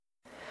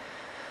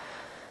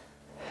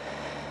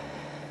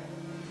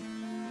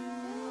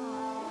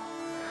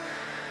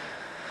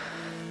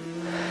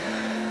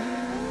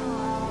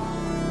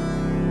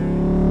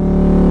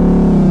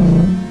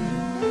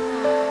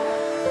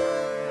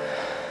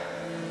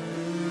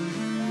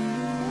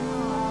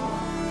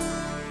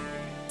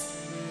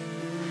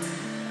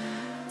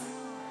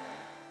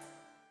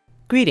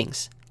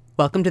Greetings.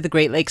 Welcome to the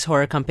Great Lakes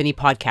Horror Company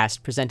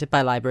podcast presented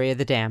by Library of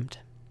the Damned.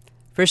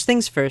 First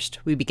things first,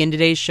 we begin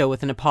today's show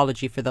with an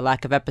apology for the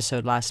lack of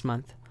episode last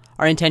month.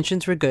 Our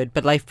intentions were good,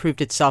 but life proved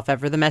itself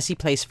ever the messy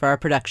place for our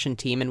production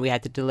team and we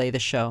had to delay the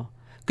show.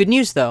 Good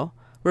news though,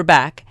 we're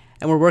back,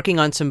 and we're working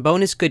on some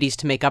bonus goodies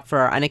to make up for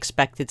our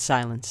unexpected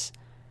silence.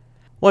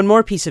 One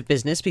more piece of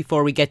business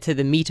before we get to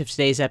the meat of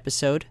today's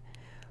episode.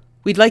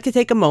 We'd like to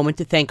take a moment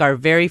to thank our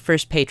very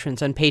first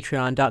patrons on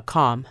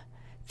patreon.com.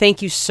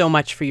 Thank you so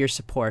much for your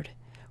support.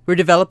 We're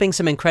developing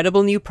some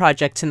incredible new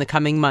projects in the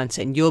coming months,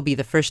 and you'll be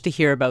the first to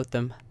hear about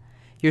them.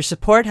 Your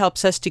support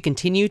helps us to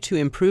continue to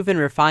improve and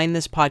refine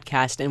this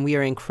podcast, and we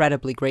are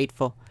incredibly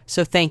grateful.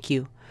 So thank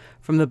you,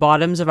 from the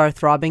bottoms of our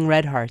throbbing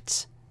red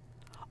hearts.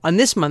 On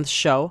this month's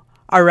show,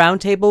 our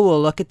roundtable will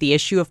look at the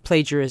issue of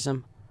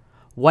plagiarism,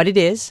 what it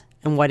is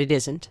and what it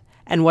isn't,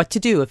 and what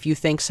to do if you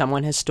think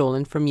someone has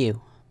stolen from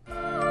you.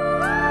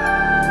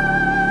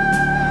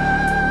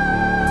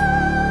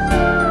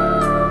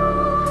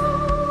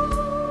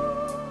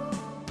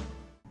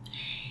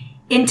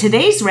 In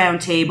today's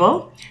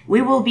roundtable,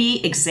 we will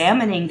be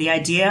examining the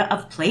idea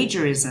of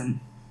plagiarism.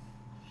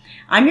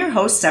 I'm your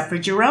host,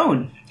 Sephra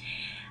Jerome.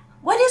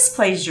 What is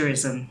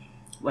plagiarism?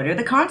 What are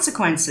the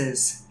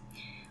consequences?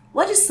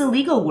 What is the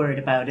legal word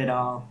about it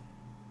all?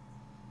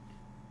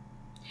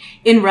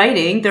 In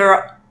writing, there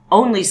are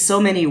only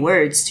so many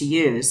words to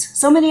use,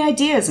 so many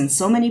ideas and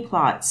so many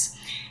plots.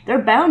 There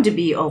are bound to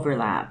be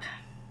overlap.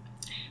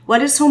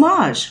 What is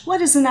homage?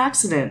 What is an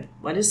accident?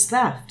 What is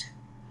theft?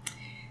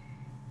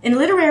 In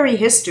literary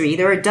history,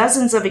 there are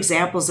dozens of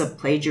examples of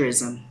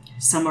plagiarism.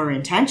 Some are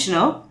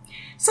intentional,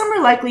 some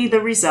are likely the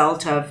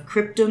result of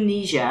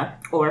cryptomnesia,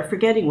 or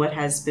forgetting what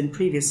has been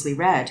previously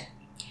read.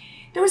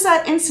 There was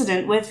that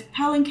incident with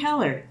Helen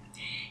Keller.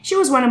 She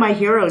was one of my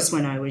heroes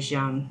when I was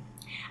young.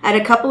 I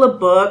had a couple of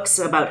books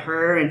about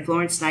her and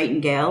Florence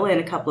Nightingale and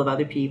a couple of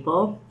other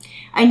people.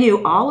 I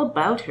knew all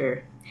about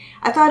her.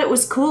 I thought it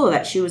was cool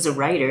that she was a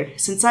writer,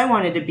 since I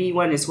wanted to be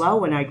one as well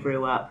when I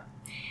grew up.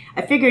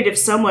 I figured if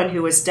someone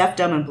who was deaf,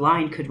 dumb, and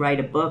blind could write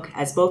a book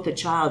as both a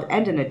child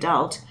and an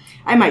adult,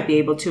 I might be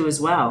able to as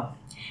well.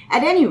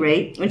 At any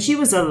rate, when she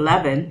was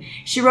 11,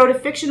 she wrote a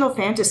fictional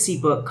fantasy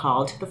book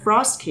called The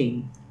Frost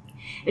King.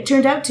 It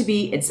turned out to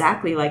be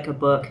exactly like a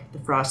book, The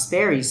Frost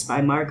Fairies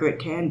by Margaret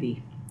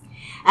Canby.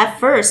 At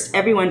first,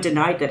 everyone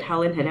denied that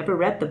Helen had ever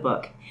read the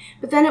book,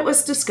 but then it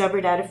was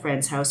discovered at a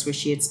friend's house where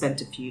she had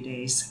spent a few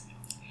days.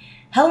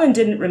 Helen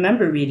didn't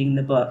remember reading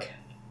the book,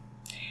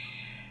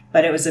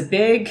 but it was a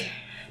big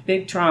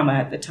trauma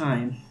at the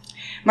time.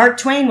 Mark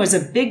Twain was a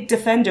big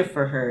defender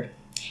for her.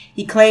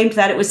 He claimed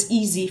that it was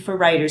easy for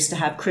writers to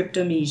have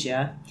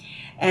cryptomnesia,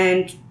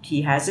 and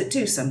he has it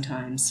too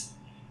sometimes.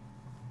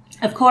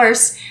 Of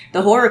course,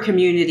 the horror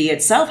community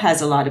itself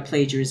has a lot of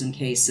plagiarism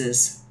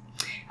cases.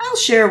 I'll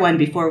share one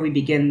before we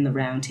begin the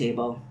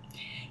roundtable.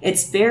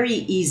 It's very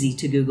easy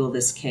to Google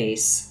this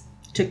case.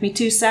 It took me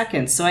 2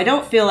 seconds, so I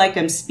don't feel like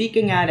I'm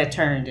speaking out of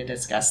turn to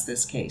discuss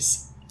this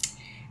case.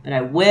 But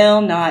I will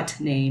not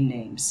name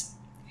names.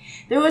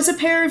 There was a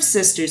pair of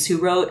sisters who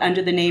wrote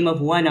under the name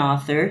of one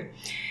author,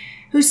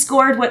 who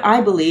scored what I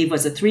believe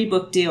was a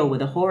 3-book deal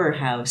with a horror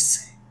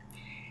house.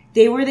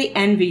 They were the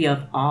envy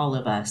of all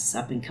of us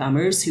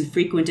up-and-comers who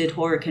frequented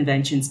horror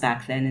conventions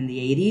back then in the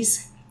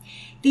 80s.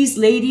 These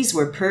ladies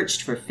were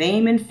perched for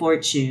fame and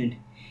fortune.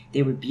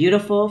 They were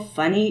beautiful,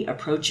 funny,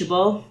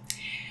 approachable,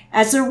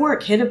 as their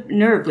work hit a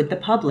nerve with the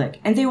public,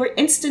 and they were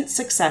instant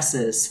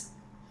successes.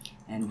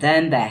 And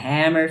then the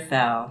hammer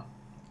fell.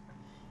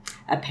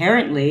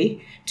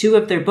 Apparently, 2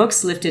 of their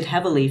books lifted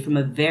heavily from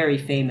a very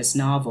famous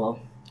novel.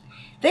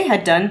 They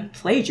had done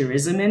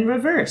plagiarism in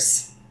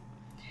reverse.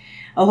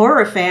 A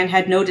horror fan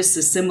had noticed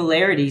the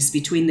similarities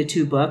between the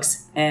 2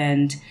 books,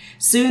 and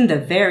soon the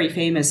very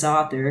famous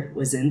author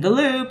was in the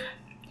loop.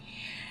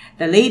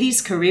 The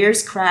ladies'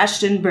 careers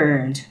crashed and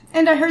burned,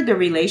 and I heard their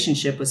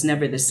relationship was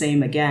never the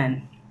same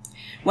again.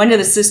 One of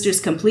the sisters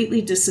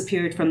completely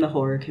disappeared from the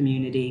horror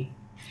community.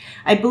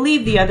 I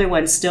believe the other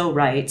one still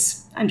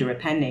writes, under a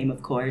pen name,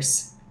 of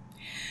course.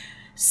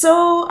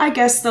 So I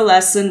guess the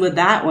lesson with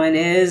that one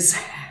is,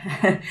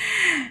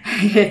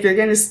 if you're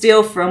going to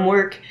steal from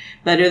work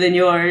better than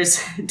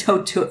yours,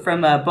 don't do it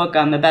from a book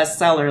on the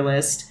bestseller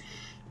list.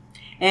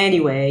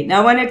 Anyway,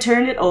 now I want to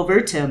turn it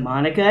over to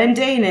Monica and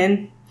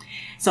Danon.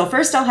 So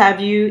first I'll have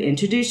you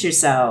introduce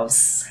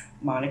yourselves.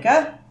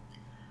 Monica?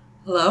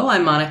 Hello,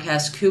 I'm Monica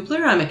S.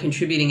 Kubler. I'm a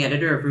contributing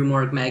editor of Rue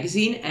Morgue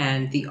magazine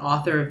and the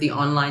author of the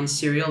online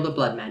serial The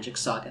Blood Magic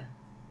Saga.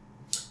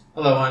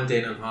 Hello, I'm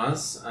Danon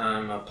Haas.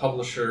 I'm a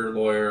publisher,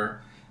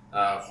 lawyer,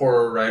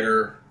 horror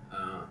writer,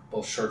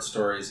 both short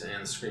stories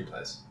and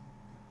screenplays.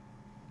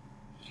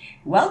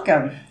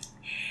 Welcome.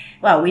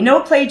 Well, we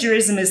know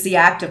plagiarism is the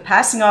act of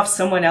passing off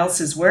someone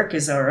else's work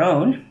as our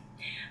own.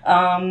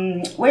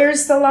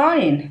 Where's the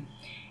line?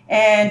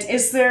 And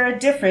is there a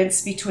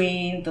difference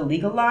between the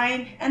legal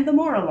line and the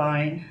moral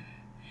line?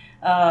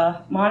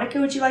 Monica,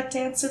 would you like to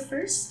answer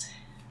first?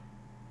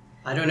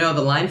 I don't know.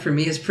 The line for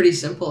me is pretty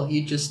simple.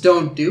 You just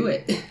don't do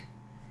it.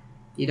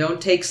 You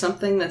don't take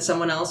something that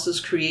someone else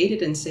has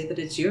created and say that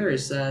it's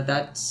yours.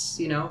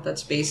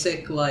 That's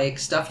basic, like,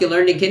 stuff you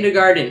learned in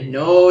kindergarten.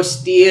 No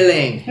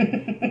stealing.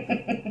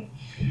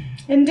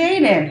 And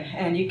Danon,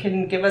 and you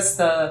can give us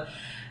the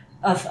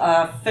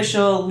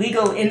official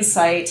legal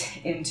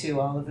insight into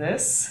all of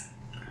this.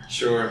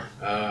 Sure.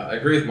 I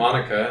agree with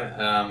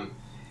Monica.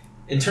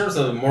 In terms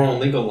of the moral and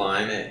legal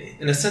line,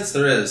 in a sense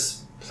there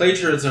is.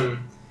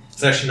 Plagiarism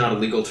is actually not a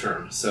legal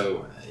term.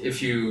 So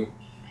if you...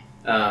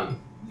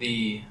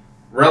 the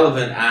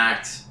relevant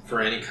act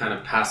for any kind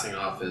of passing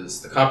off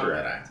is the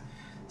Copyright Act.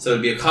 So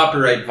it'd be a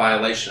copyright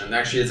violation. And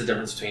there actually is a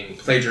difference between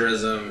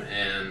plagiarism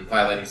and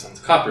violating someone's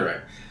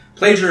copyright.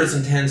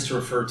 Plagiarism tends to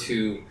refer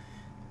to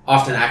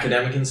often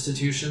academic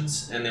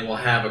institutions, and they will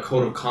have a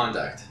code of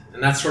conduct.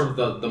 And that's sort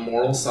of the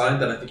moral side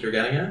that I think you're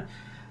getting at.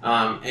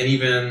 And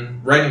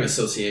even writing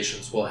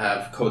associations will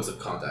have codes of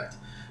conduct,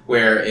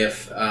 where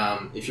if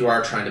you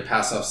are trying to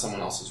pass off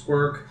someone else's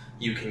work,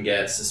 you can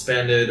get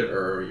suspended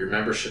or your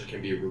membership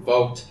can be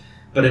revoked,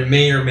 but it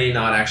may or may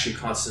not actually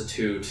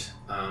constitute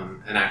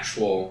an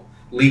actual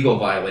legal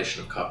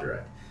violation of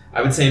copyright.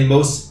 I would say in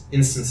most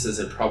instances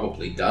it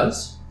probably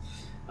does,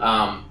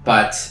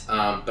 but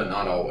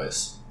not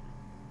always.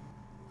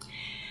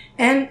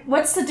 And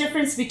what's the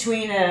difference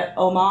between a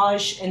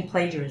homage and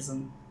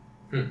plagiarism?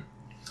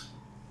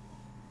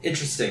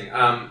 Interesting.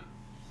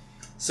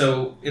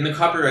 So in the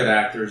Copyright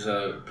Act, there's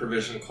a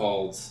provision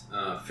called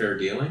fair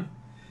dealing,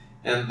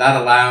 and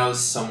that allows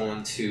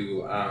someone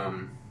to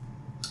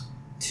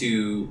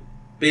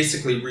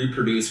basically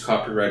reproduce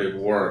copyrighted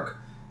work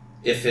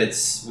if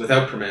it's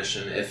without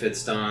permission, if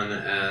it's done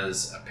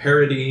as a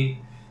parody,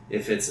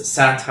 if it's a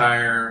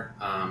satire,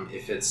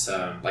 if it's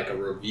like a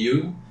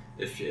review,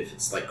 if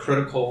it's like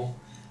critical,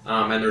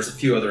 and there's a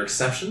few other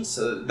exceptions.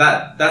 So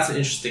that's an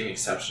interesting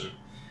exception.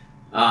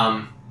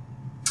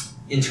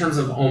 In terms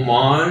of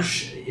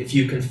homage, if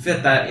you can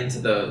fit that into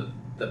the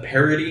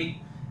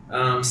parody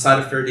side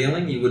of fair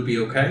dealing, you would be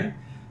okay.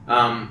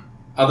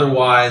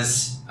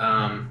 Otherwise,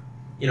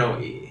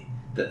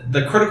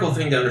 the critical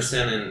thing to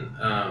understand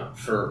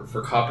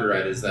for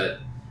copyright is that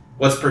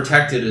what's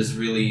protected is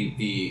really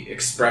the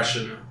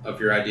expression of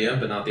your idea,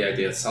 but not the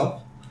idea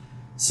itself.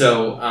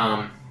 So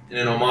in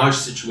an homage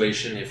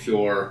situation, if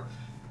you're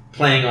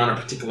playing on a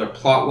particular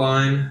plot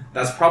line,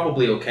 that's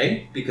probably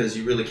okay because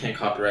you really can't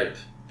copyright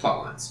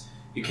plot lines.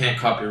 You can't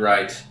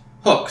copyright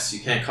hooks. You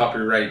can't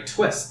copyright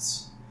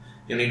twists.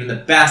 Even the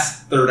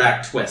best third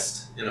act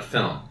twist in a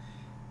film,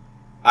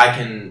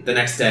 the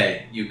next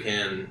day you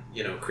can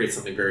create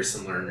something very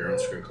similar in your own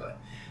screenplay.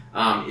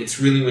 It's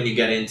really when you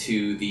get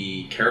into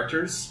the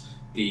characters,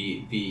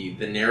 the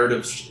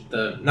narrative,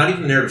 not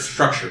even the narrative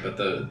structure, but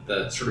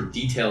the sort of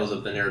details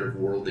of the narrative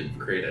world that you've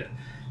created.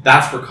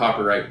 That's where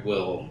copyright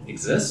will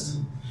exist.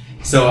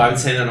 So I would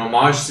say in an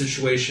homage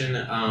situation,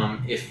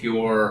 if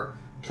you're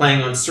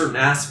playing on certain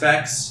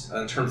aspects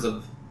in terms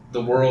of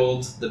the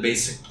world, the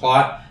basic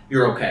plot,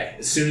 you're okay.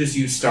 As soon as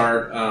you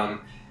start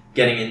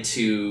getting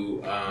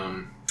into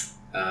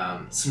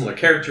similar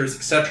characters,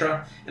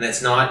 etc., and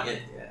it's not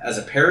as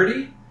a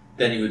parody,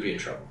 then you would be in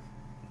trouble.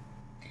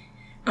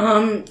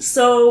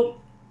 So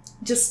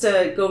just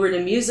to go over to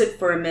music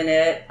for a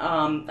minute,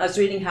 I was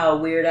reading how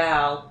Weird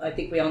Al, I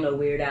think we all know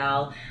Weird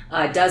Al,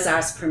 does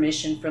ask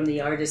permission from the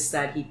artists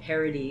that he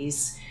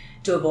parodies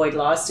to avoid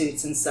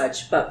lawsuits and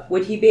such. But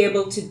would he be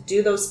able to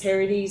do those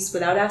parodies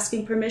without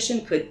asking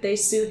permission? Could they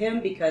sue him?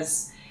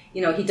 Because,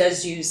 he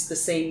does use the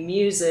same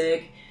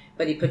music,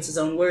 but he puts his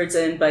own words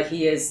in, but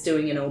he is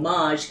doing an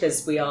homage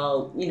because we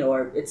all,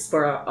 it's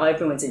for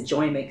everyone's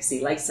enjoyment because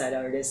he likes that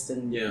artist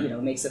and,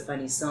 makes a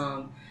funny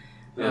song.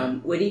 Yeah.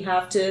 Would he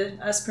have to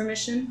ask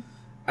permission?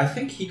 I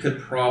think he could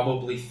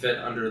probably fit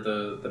under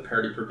the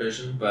parody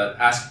provision, but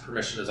asking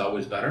permission is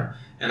always better.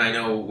 And I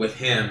know with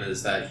him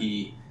is that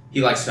he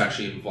likes to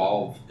actually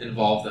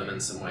involve them in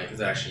some way because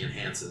it actually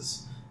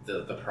enhances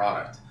the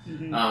product.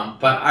 Mm-hmm.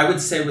 But I would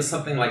say with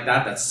something like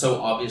that, that's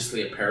so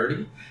obviously a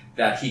parody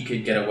that he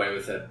could get away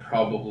with it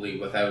probably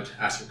without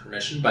asking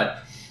permission.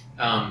 But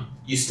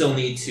you still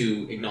need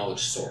to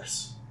acknowledge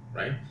source,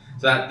 right?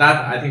 So that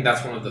I think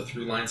that's one of the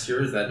through lines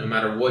here is that no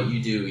matter what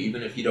you do,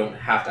 even if you don't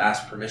have to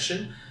ask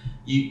permission,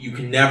 you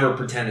can never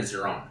pretend it's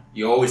your own.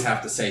 You always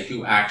have to say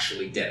who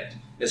actually did it.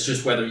 It's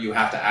just whether you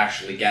have to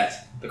actually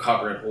get the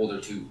copyright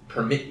holder to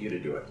permit you to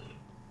do it.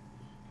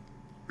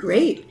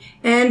 Great.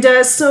 And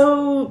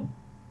so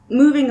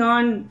moving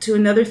on to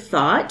another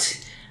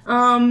thought,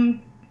 how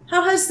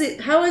has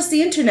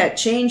the internet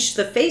changed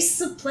the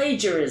face of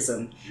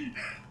plagiarism?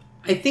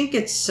 I think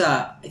it's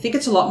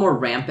a lot more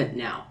rampant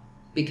now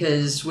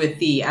because with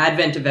the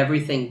advent of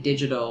everything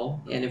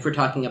digital, and if we're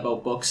talking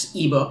about books,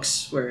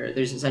 ebooks, where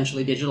there's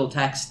essentially digital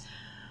text,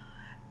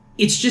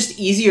 it's just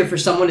easier for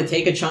someone to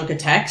take a chunk of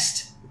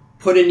text,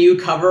 put a new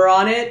cover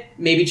on it,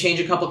 maybe change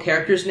a couple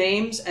characters'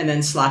 names, and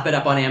then slap it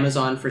up on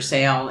Amazon for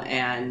sale,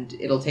 and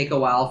it'll take a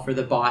while for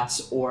the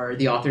bots or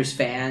the author's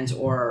fans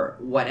or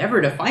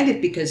whatever to find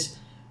it because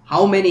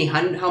how many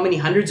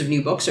hundreds of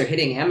new books are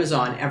hitting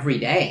Amazon every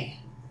day?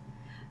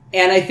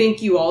 And I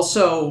think you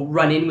also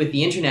run in with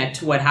the internet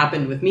to what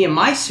happened with me and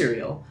my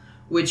serial,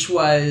 which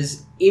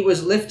was it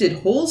was lifted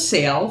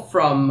wholesale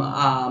from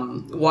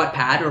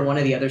Wattpad or one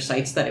of the other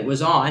sites that it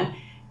was on.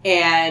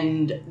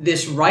 And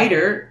this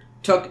writer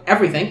took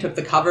everything, took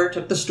the cover,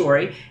 took the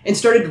story, and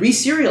started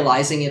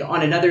re-serializing it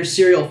on another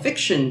serial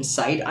fiction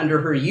site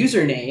under her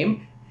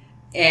username,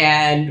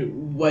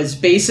 and was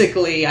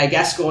basically, I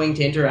guess, going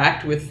to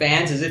interact with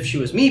fans as if she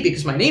was me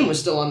because my name was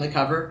still on the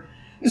cover.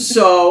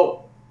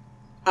 So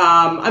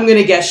I'm going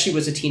to guess she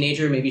was a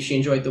teenager. Maybe she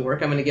enjoyed the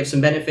work. I'm going to give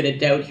some benefit of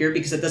doubt here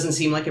because it doesn't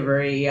seem like a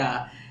very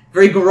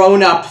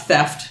grown-up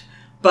theft.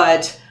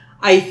 But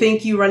I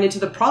think you run into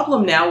the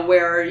problem now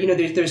where,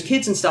 there's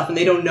kids and stuff and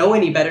they don't know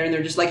any better and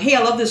they're just like, hey,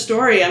 I love this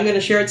story. I'm going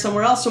to share it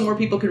somewhere else so more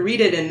people could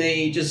read it. And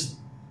they just,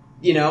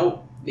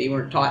 they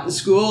weren't taught in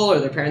school or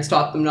their parents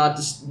taught them not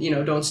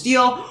to, don't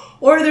steal.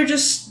 Or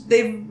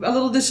they've a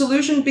little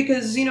disillusioned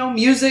because,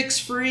 music's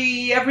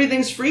free,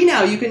 everything's free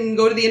now. You can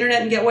go to the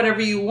internet and get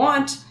whatever you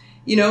want,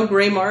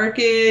 gray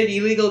market,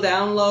 illegal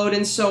download.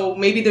 And so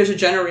maybe there's a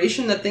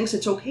generation that thinks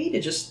it's okay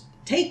to just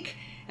take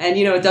and,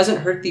 it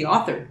doesn't hurt the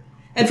author.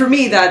 And for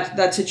me,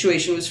 that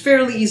situation was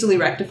fairly easily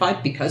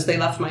rectified because they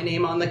left my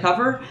name on the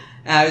cover.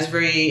 I was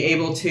very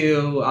able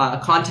to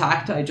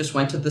I just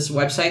went to this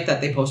website that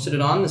they posted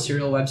it on, the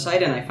serial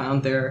website, and I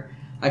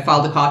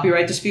filed a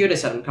copyright dispute. I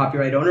said, I'm a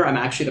copyright owner. I'm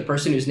actually the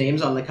person whose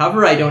name's on the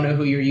cover. I don't know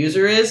who your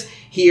user is.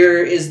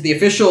 Here is the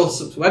official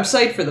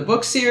website for the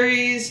book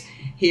series.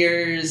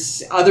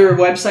 Here's other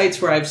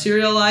websites where I've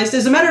serialized.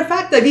 As a matter of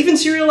fact, I've even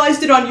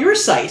serialized it on your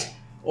site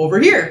over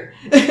here.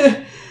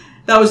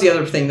 That was the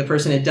other thing the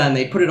person had done.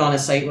 They put it on a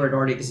site where it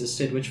already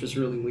existed, which was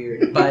really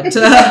weird. But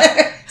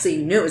so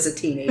you knew it was a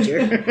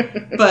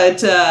teenager.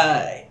 But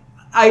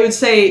I would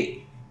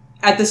say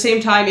at the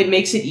same time, it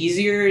makes it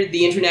easier.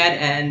 The internet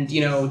and,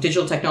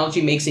 digital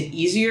technology makes it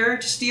easier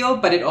to steal,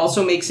 but it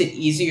also makes it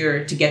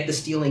easier to get the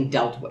stealing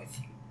dealt with,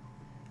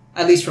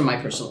 at least from my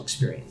personal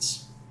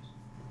experience.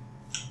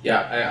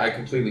 Yeah, I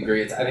completely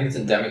agree. I think it's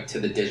endemic to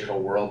the digital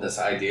world, this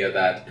idea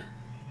that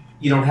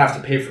you don't have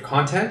to pay for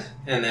content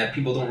and that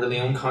people don't really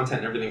own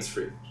content and everything's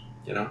free,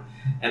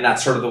 And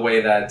that's sort of the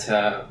way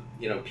that,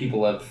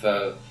 people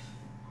of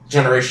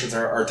generations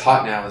are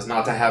taught now, is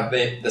not to have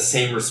the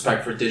same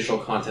respect for digital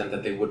content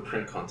that they would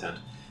print content.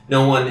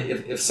 No one,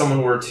 if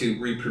someone were to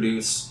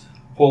reproduce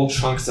whole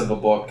chunks of a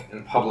book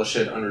and publish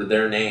it under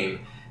their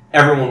name,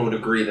 everyone would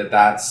agree that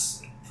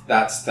that's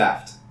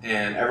theft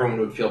and everyone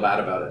would feel bad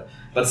about it.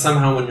 But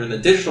somehow when you're in the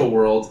digital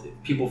world,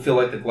 people feel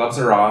like the gloves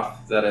are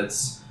off, that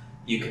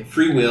you can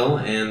freewheel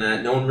and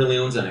that no one really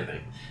owns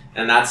anything.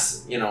 And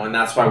that's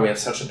why we have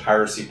such a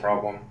piracy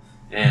problem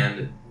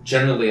and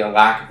generally a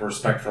lack of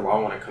respect for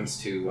law when it comes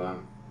to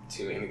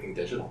anything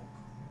digital.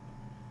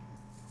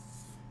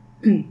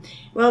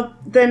 Well,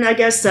 then I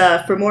guess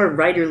for more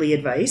writerly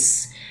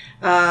advice,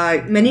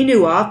 many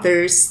new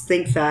authors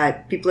think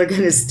that people are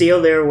going to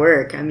steal their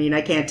work. I mean,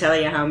 I can't tell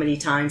you how many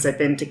times I've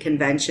been to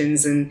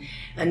conventions and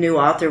a new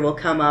author will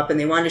come up and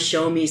they want to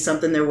show me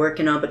something they're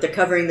working on, but they're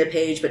covering the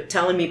page, but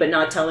telling me, but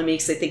not telling me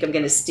because they think I'm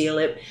going to steal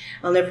it.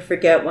 I'll never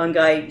forget one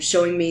guy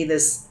showing me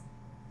this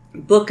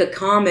book of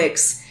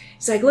comics.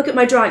 He's like, look at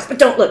my drawings, but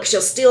don't look,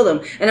 she'll steal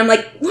them. And I'm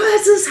like,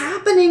 what is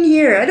happening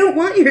here? I don't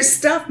want your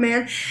stuff,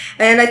 man.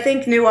 And I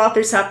think new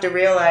authors have to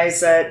realize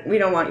that we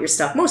don't want your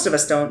stuff. Most of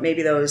us don't.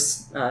 Maybe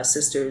those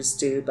sisters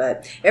do,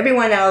 but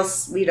everyone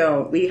else, we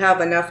don't. We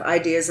have enough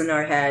ideas in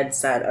our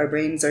heads that our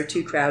brains are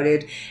too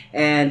crowded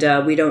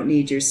and we don't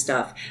need your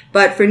stuff.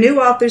 But for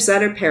new authors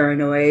that are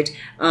paranoid,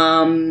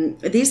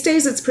 these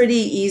days it's pretty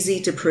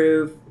easy to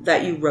prove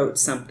that you wrote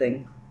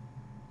something.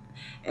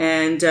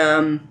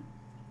 And,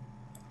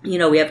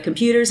 we have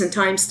computers and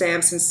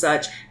timestamps and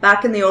such.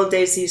 Back in the old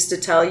days, they used to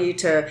tell you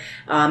to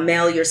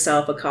mail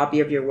yourself a copy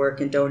of your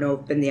work and don't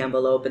open the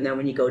envelope. And then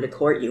when you go to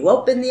court, you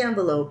open the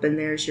envelope and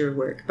there's your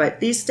work. But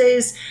these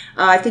days,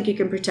 I think you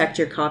can protect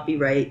your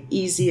copyright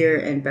easier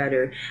and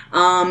better.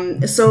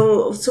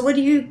 So what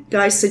do you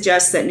guys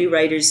suggest that new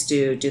writers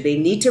do? Do they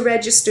need to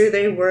register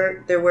their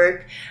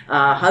work?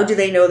 How do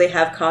they know they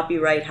have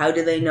copyright? How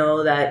do they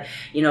know that,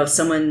 if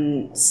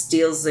someone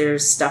steals their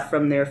stuff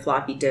from their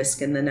floppy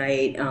disk in the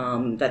night,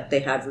 that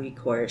they have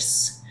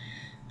recourse?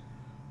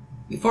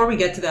 Before we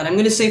get to that, I'm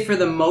going to say for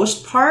the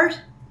most part,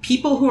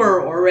 people who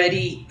are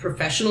already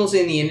professionals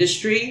in the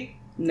industry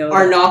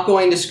are not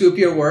going to scoop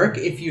your work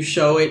if you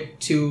show it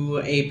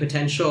to a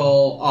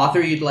potential author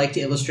you'd like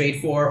to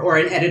illustrate for or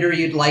an editor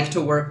you'd like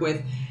to work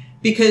with.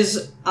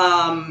 Because,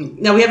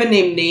 now we haven't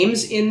named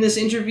names in this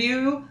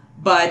interview,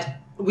 but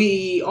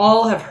we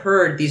all have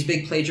heard these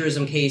big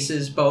plagiarism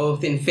cases,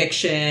 both in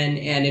fiction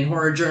and in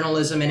horror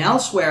journalism and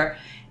elsewhere.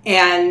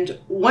 And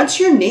once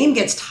your name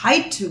gets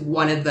tied to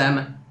one of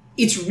them,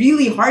 it's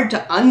really hard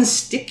to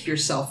unstick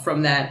yourself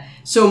from that.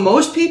 So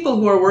most people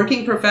who are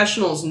working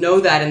professionals know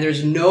that, and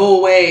there's no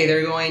way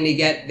they're going to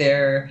get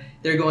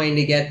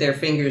their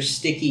fingers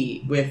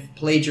sticky with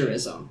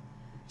plagiarism.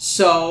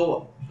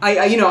 So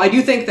I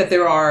do think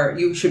that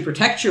you should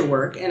protect your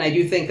work, and I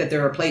do think that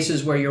there are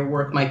places where your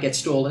work might get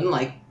stolen,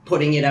 like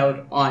putting it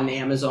out on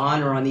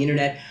Amazon or on the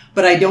internet.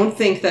 But I don't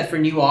think that for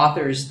new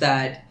authors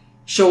that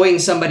showing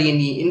somebody in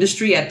the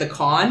industry at the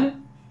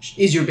con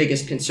is your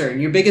biggest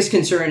concern. Your biggest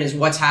concern is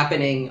what's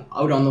happening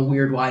out on the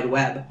weird wide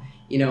web,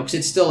 because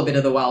it's still a bit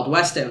of the Wild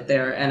West out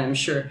there. And I'm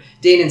sure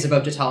Damon's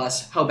about to tell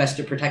us how best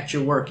to protect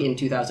your work in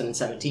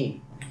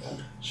 2017.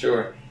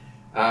 Sure.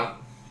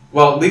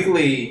 Well,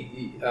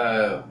 legally,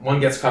 one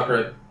gets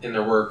copyright in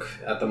their work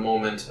at the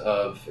moment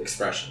of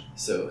expression.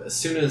 So as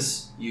soon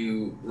as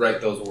you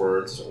write those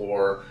words,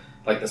 or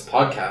like this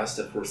podcast,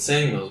 if we're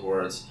saying those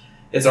words,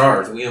 it's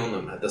ours. We own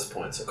them at this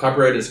point. So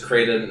copyright is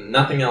created, and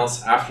nothing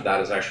else after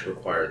that is actually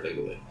required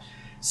legally.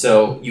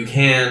 So you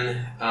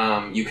can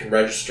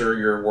register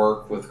your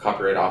work with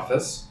Copyright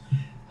Office.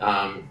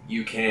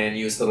 You can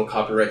use the little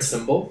copyright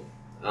symbol.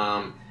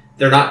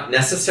 They're not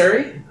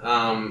necessary.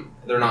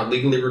 They're not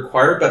legally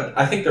required, but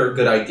I think they're a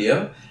good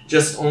idea.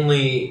 Just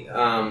only,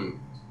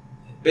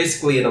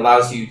 basically it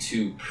allows you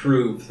to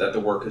prove that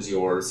the work is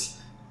yours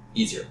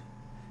easier.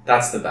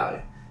 That's the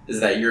value, is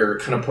that you're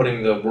kind of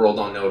putting the world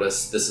on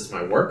notice, this is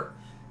my work,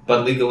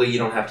 but legally you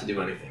don't have to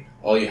do anything.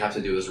 All you have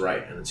to do is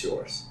write, and it's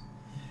yours.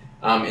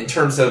 In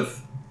terms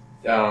of,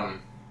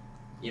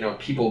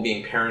 people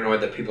being paranoid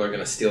that people are going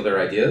to steal their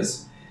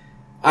ideas,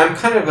 I'm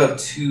kind of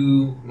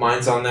two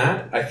minds on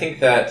that. I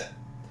think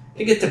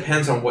it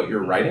depends on what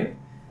you're writing.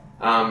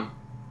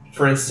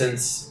 For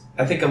instance,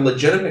 I think a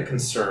legitimate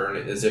concern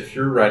is if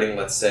you're writing,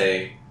 let's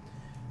say,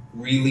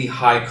 really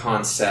high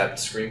concept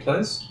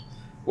screenplays,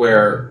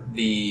 where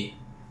the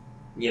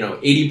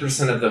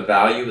 80% of the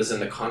value is in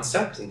the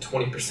concept and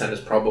 20% is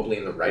probably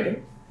in the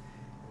writing,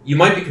 you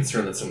might be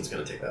concerned that someone's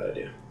going to take that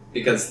idea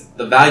because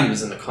the value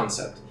is in the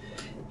concept.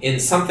 In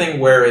something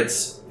where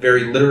it's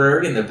very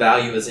literary and the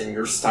value is in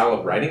your style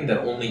of writing that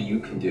only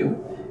you can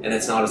do, and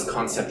it's not as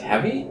concept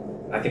heavy,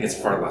 I think it's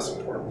far less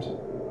important.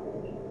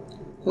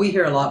 We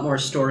hear a lot more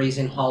stories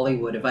in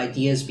Hollywood of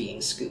ideas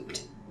being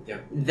scooped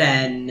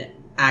than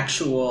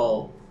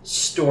actual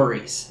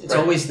stories. It's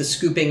always the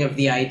scooping of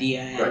the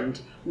idea and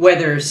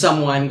whether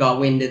someone got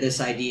wind of this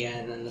idea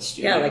and then the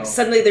studio. Yeah, like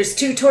suddenly there's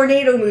 2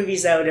 tornado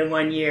movies out in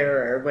 1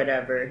 year or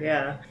whatever,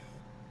 yeah.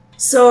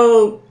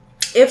 So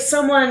if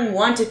someone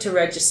wanted to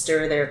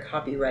register their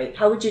copyright,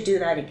 how would you do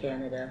that in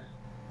Canada?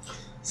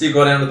 So you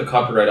go down to the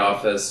Copyright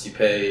Office, you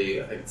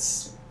pay, I think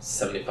it's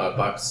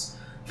 $75,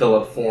 fill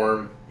out a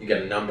form, you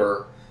get a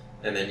number,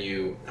 and then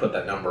you put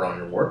that number on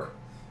your work.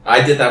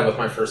 I did that with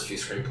my first few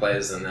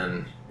screenplays and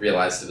then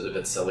realized it was a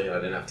bit silly and I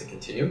didn't have to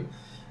continue.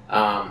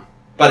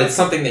 But it's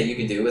something that you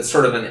can do. It's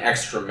sort of an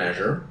extra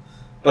measure.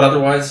 But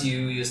otherwise,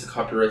 you use the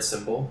copyright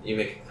symbol. You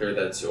make it clear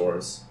that it's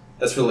yours.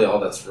 That's really all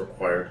that's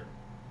required.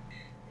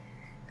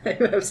 I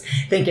was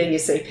thinking you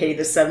say pay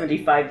the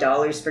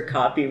 $75 for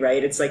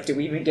copyright. It's like, do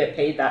we even get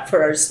paid that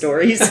for our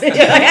stories?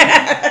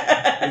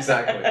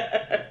 Exactly.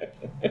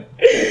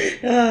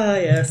 Ah,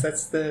 yes,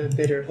 that's the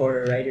bitter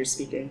horror writer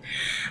speaking.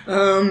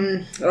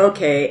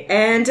 Okay,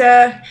 and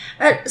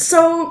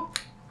so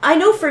I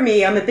know for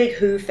me, I'm a big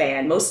Who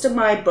fan. Most of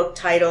my book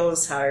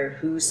titles are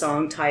Who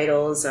song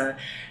titles.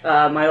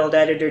 My old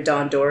editor,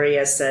 Don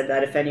Doria, said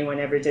that if anyone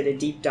ever did a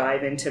deep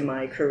dive into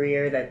my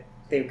career, that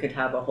they could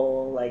have a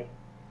whole,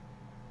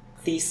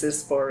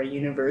 thesis for a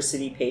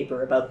university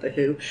paper about the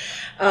Who.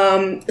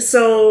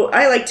 So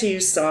I like to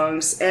use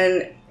songs,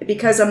 and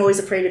because I'm always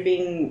afraid of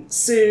being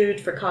sued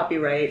for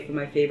copyright for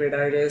my favorite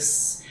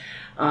artists,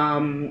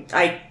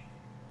 I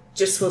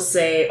just will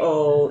say,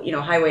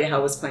 Highway to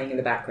Hell was playing in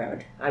the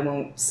background. I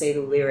won't say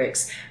the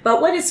lyrics.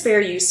 But what is fair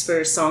use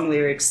for song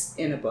lyrics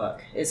in a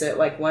book? Is it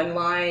like one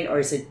line,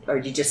 or do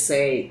you just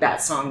say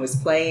that song was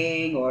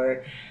playing,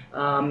 or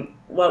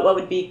what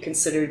would be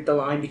considered the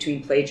line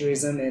between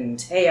plagiarism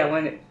and, hey, I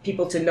want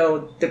people to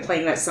know they're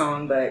playing that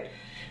song, but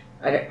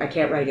I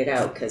can't write it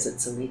out because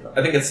it's illegal?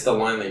 I think it's the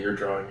line that you're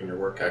drawing in your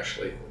work,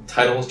 actually.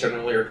 Titles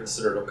generally are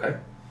considered okay.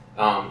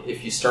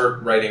 If you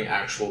start writing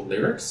actual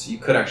lyrics, you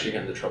could actually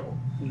get into trouble.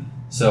 Mm.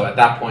 So at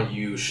that point,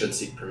 you should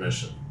seek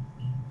permission.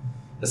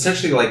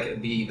 Essentially,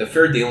 the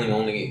fair dealing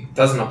only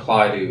doesn't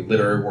apply to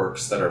literary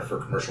works that are for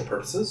commercial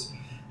purposes,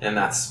 and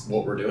that's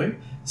what we're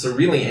doing. So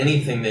really,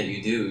 anything that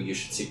you do, you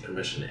should seek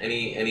permission.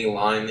 Any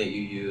line that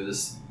you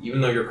use,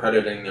 even though you're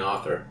crediting the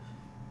author,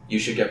 you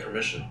should get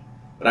permission.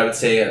 But I would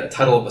say a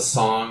title of a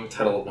song,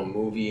 title of a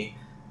movie,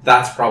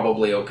 that's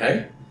probably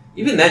okay.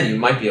 Even then, you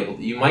might get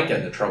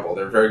into trouble.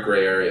 They're very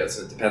gray areas,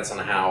 and it depends on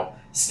how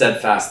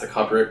steadfast the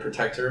copyright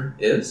protector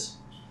is.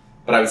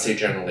 But I would say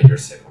generally you're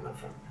safe on that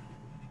front.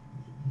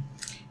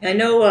 I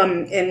know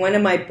in one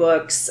of my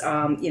books,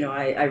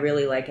 I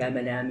really like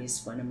Eminem.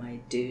 He's one of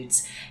my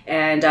dudes.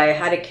 And I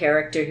had a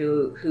character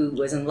who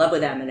was in love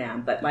with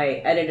Eminem, but my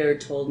editor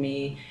told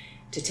me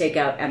to take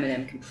out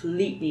Eminem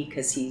completely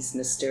because he's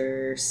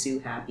Mr.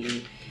 Sue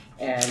Happy.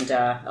 And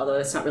although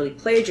it's not really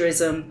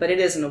plagiarism, but it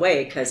is in a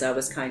way, because I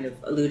was kind of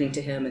alluding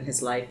to him and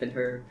his life and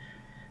her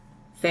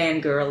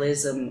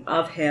fangirlism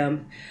of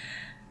him.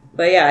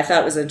 But yeah, I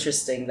thought it was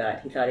interesting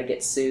that he thought he'd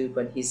get sued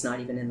when he's not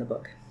even in the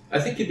book. I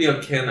think you'd be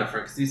okay on that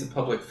front because he's a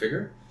public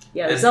figure.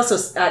 Yeah, there's also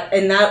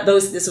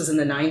this was in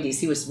the 90s.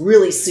 He was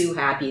really sue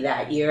happy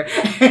that year.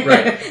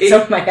 Right.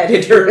 So my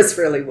editor was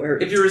really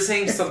worried. If you were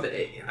saying something,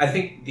 I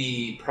think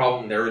the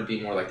problem there would be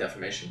more like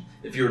defamation.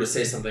 If you were to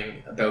say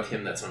something about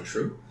him that's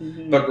untrue,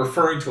 but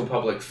referring to a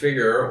public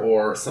figure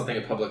or something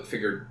a public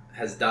figure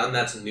has done,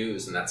 that's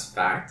news and that's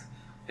fact,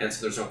 and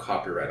so there's no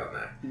copyright on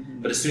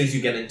that. But as soon as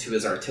you get into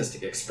his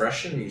artistic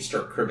expression and you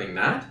start cribbing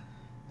that,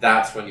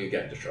 that's when you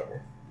get into trouble.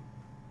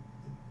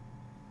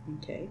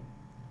 Okay.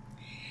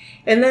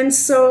 And then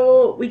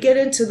so we get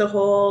into the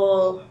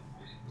whole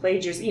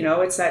plagiarism.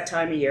 It's that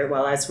time of year.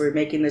 Well, as we're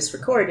making this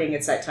recording,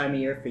 it's that time of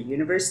year for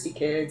university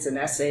kids and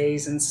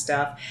essays and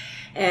stuff.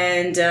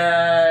 And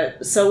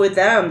so with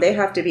them, they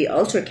have to be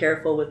ultra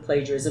careful with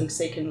plagiarism because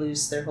they can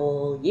lose their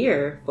whole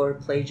year for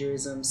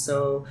plagiarism.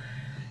 So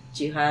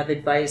do you have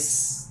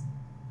advice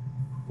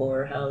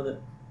for how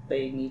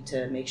they need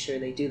to make sure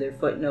they do their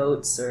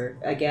footnotes? Or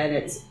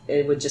again,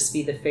 it would just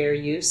be the fair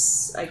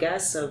use, I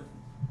guess, of...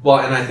 Well,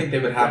 and I think they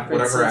would have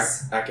whatever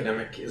references.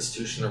 academic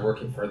institution they're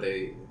working for.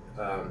 They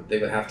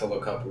would have to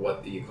look up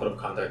what the code of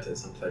conduct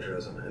is on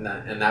plagiarism, and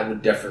that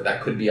would differ.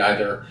 That could be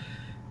either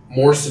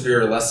more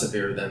severe or less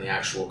severe than the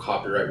actual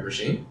copyright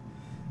regime.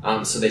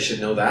 So they should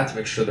know that to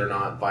make sure they're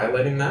not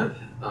violating that.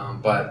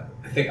 But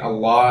I think a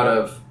lot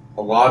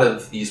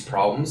of these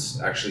problems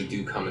actually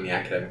do come in the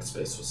academic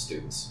space with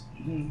students.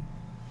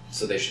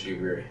 So they should be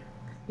wary.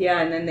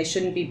 Yeah, and then they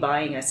shouldn't be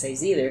buying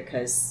essays either,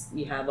 because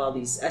you have all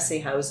these essay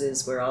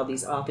houses where all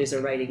these authors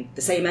are writing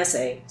the same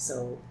essay,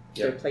 so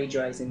they're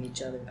plagiarizing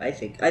each other. I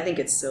think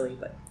it's silly,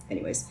 but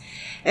anyways.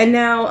 And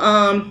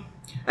now,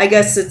 I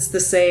guess it's the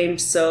same.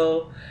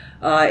 So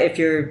if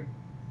you're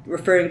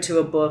referring to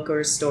a book or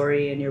a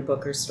story in your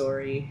book or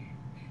story,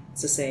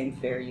 it's the same,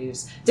 fair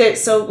use.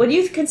 So what do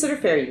you consider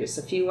fair use?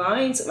 A few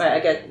lines? I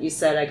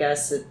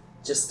guess it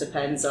just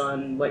depends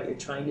on what you're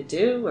trying to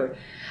do, or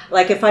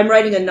like if I'm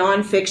writing a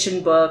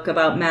nonfiction book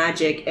about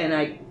magic and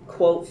I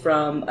quote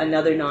from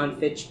another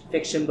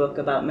nonfiction book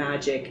about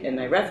magic and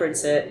I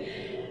reference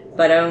it,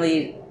 but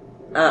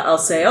I'll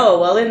say, oh,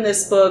 well, in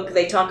this book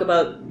they talk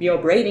about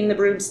braiding the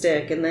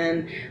broomstick, and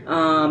then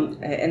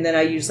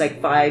I use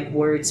like 5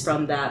 words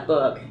from that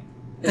book.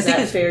 Is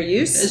that fair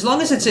use? As long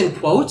as it's in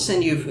quotes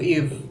and you've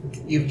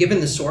given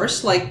the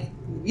source, like.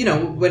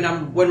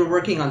 When we're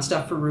working on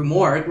stuff for Rue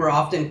Morgue, we're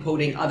often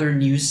quoting other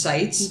news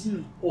sites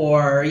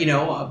or,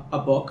 a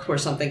book where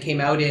something came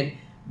out in.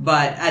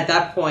 But at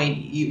that point,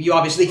 you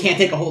obviously can't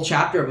take a whole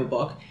chapter of a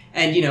book.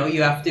 And,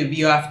 you have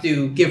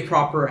to give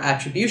proper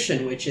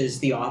attribution, which is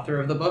the author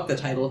of the book, the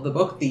title of the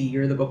book, the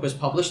year the book was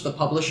published, the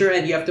publisher,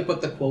 and you have to put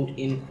the quote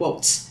in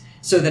quotes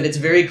so that it's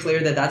very clear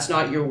that that's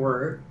not your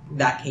word,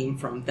 that came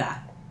from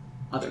that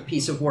other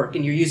piece of work.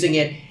 And you're using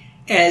it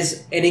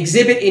as an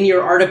exhibit in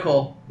your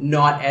article,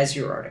 not as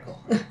your article.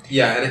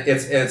 Yeah, and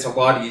it's a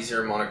lot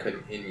easier, Monica,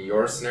 in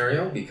your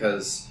scenario,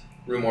 because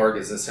Rue Morgue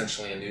is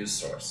essentially a news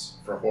source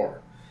for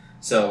horror.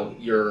 So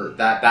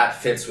that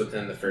fits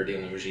within the fair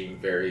dealing regime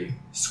very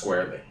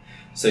squarely.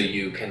 So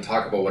you can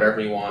talk about whatever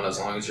you want as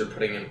long as you're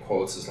putting in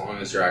quotes, as long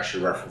as you're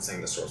actually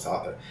referencing the source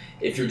author.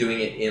 If you're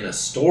doing it in a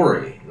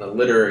story, in a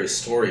literary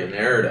story, a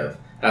narrative,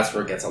 that's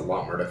where it gets a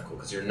lot more difficult,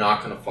 because you're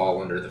not going to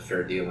fall under the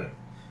fair dealing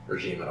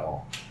regime at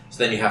all.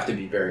 So then you have to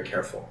be very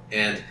careful.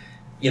 And,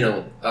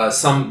 there's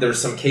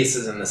some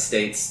cases in the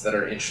States that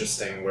are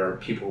interesting where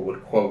people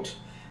would quote,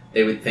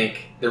 they would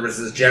think there was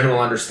this general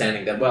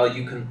understanding that, well,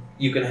 you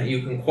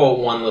can quote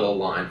one little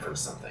line from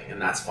something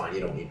and that's fine, you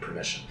don't need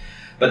permission.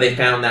 But they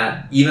found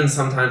that even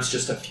sometimes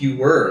just a few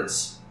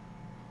words,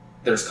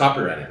 there's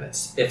copyright in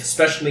it,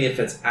 especially if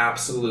it's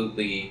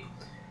absolutely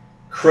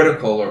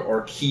critical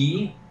or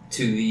key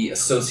to the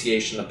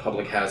association the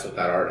public has with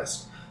that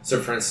artist. So,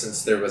 for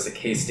instance, there was a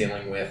case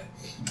dealing with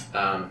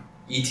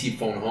E.T.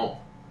 Phone Home,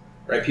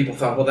 right? People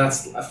thought, well,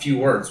 that's a few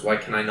words. Why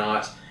can I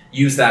not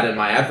use that in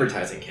my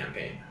advertising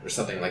campaign or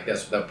something like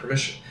this without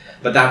permission?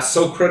 But that's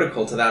so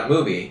critical to that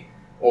movie.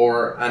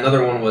 Or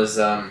another one was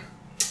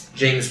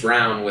James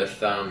Brown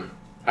with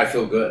I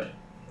Feel Good,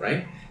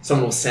 right?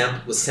 Someone was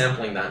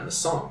sampling that in the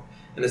song.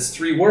 And it's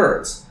 3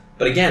 words.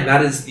 But again,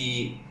 that's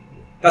the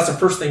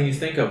first thing you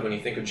think of when you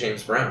think of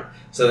James Brown.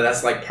 So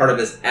that's like part of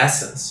his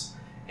essence.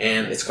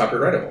 And it's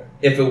copyrightable.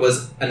 If it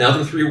was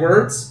another 3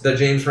 words that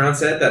James Brown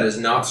said that is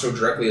not so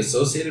directly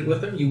associated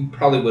with him, you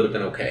probably would have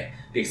been okay,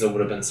 because it would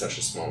have been such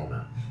a small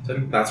amount. So I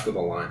think that's where the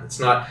line. It's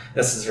not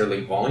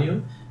necessarily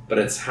volume, but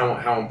it's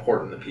how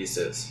important the piece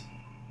is.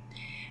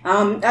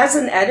 As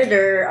an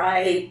editor,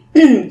 I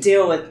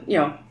deal with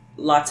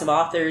lots of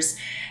authors,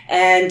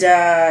 and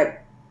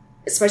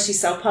especially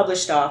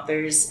self-published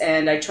authors,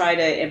 and I try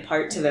to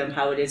impart to them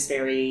how it is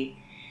very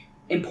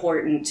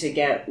important to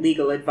get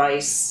legal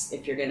advice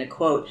if you're going to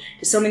quote,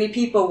 because so many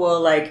people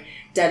will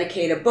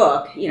dedicate a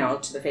book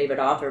to the favorite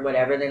author or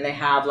whatever, then they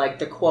have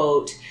the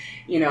quote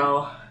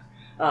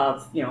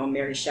of,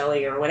 Mary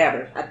Shelley or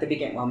whatever at the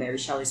beginning. Well, Mary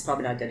Shelley's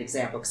probably not a good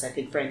example because I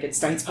think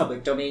Frankenstein's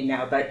public domain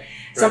now, but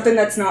something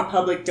that's not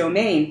public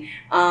domain.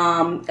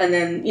 And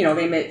then,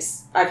 they make,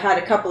 I've had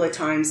a couple of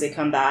times they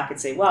come back and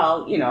say,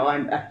 well,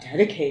 I'm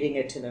dedicating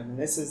it to them. And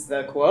this is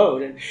the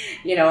quote. And,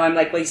 I'm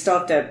like, well, you still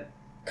have to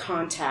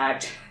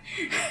contact,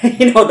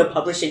 the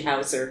publishing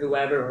house or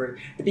whoever, or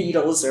the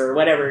Beatles or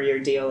whatever your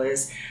deal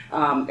is.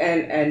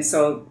 And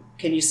so,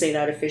 can you say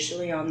that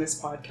officially on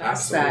this podcast?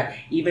 Absolutely. That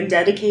even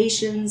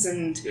dedications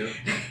and,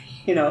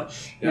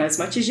 as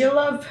much as you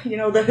love,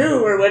 the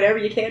Who or whatever,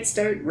 you can't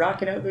start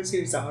rocking out those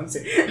Who songs.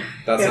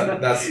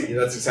 That's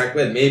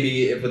exactly it.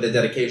 Maybe if with a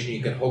dedication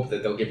you can hope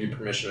that they'll give you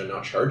permission and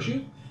not charge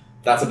you.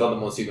 That's about the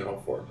most you can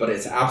hope for. But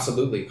it's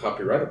absolutely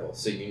copyrightable,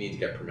 so you need to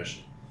get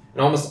permission. In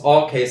almost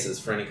all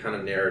cases for any kind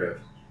of narrative,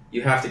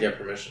 you have to get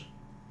permission.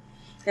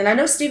 And I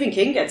know Stephen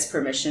King gets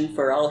permission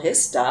for all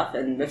his stuff,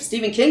 and if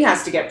Stephen King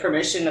has to get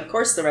permission, of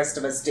course the rest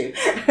of us do.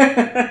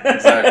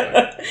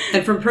 Exactly.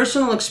 And from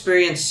personal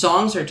experience,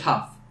 songs are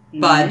tough.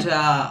 Mm-hmm. But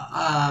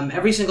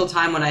every single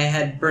time when I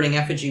had Burning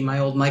Effigy, my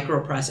old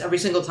micropress, every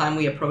single time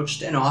we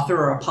approached an author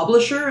or a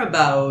publisher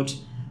about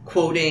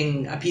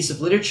quoting a piece of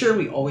literature,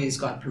 we always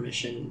got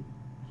permission.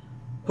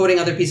 Quoting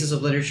other pieces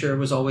of literature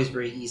was always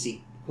very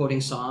easy.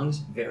 Quoting songs,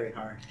 very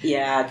hard.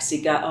 Yeah, because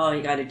you got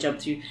to jump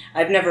through.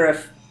 I've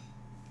never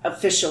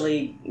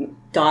officially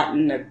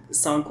gotten a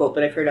song quote,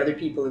 but I've heard other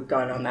people who've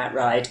gone on that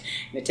ride,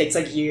 and it takes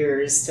like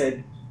years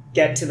to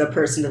get to the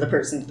person to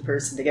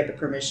get the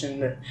permission.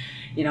 That,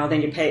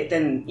 then you pay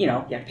you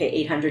have to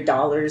pay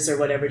 $800 or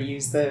whatever to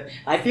use the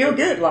 "I feel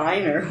good"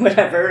 line or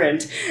whatever,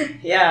 and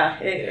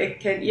it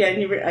can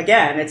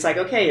again it's like,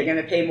 okay, you're going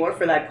to pay more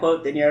for that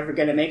quote than you're ever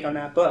going to make on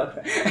that book.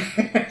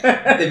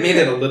 They've made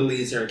it a little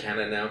easier in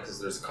Canada now because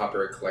there's a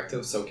copyright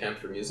collective, SOCAN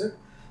for Music.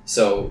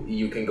 So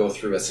you can go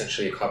through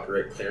essentially a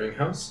copyright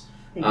clearinghouse.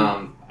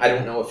 Mm-hmm. I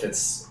don't know if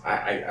it's...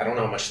 I don't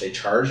know how much they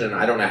charge, and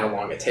I don't know how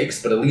long it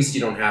takes, but at least you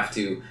don't have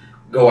to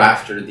go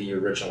after the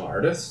original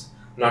artist.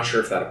 I'm not sure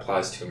if that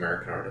applies to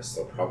American artists,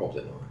 though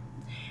probably not.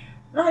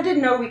 No, I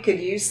didn't know we could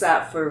use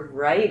that for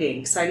writing,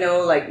 because I know,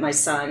 like, my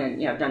son,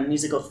 and, I've done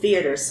musical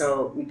theater,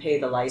 so we pay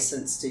the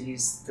license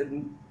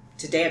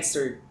to dance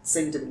or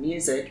sing to the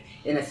music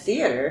in a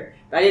theater.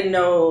 I didn't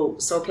know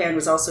SOCAN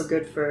was also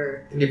good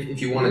for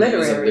if you wanted to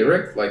use a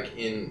lyric, like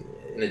in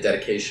a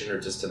dedication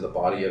or just in the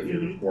body of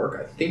your work,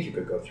 I think you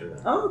could go through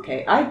that. Oh,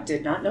 okay. I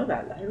did not know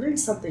that. I learned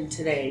something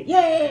today.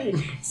 Yay!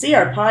 See,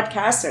 our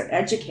podcasts are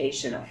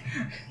educational.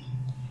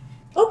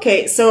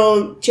 Okay,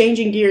 so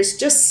changing gears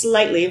just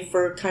slightly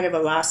for kind of a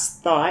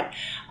last thought.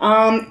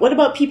 What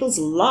about people's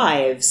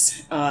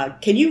lives?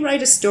 Can you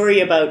write a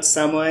story about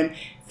someone,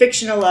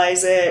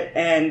 fictionalize it,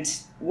 and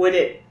would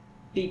it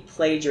be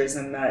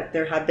plagiarism? That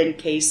there have been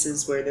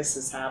cases where this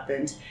has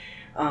happened.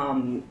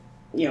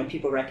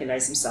 People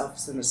recognize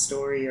themselves in a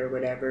story or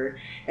whatever.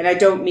 And I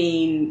don't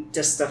mean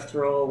just a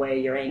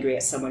throwaway, you're angry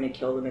at someone and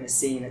kill them in a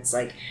scene. It's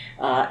like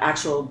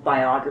actual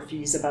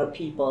biographies about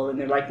people. And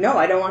they're like, no,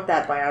 I don't want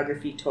that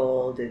biography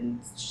told,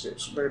 and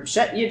we're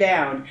shutting you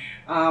down.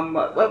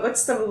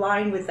 What's the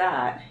line with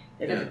that?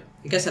 I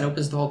guess that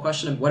opens the whole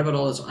question of what about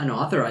all those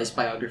unauthorized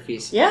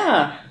biographies?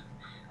 Yeah.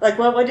 Like,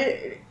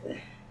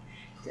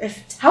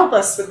 help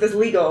us with this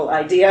legal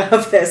idea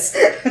of this.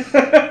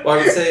 Well,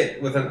 I would say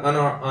with an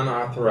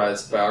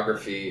unauthorized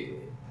biography,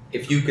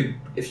 if you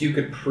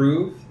could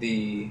prove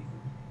the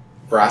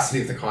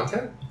veracity of the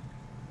content,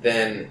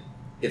 then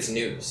it's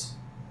news,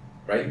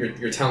 right?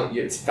 You're telling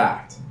it's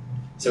fact.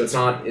 So it's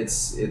not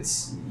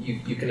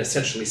you can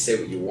essentially say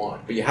what you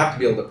want, but you have to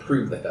be able to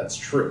prove that that's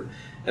true,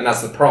 and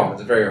that's the problem.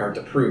 It's very hard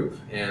to prove,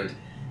 and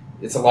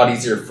it's a lot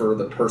easier for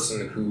the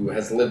person who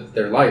has lived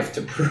their life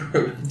to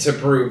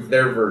prove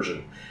their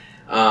version.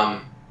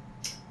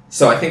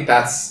 So I think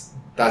that's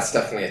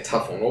definitely a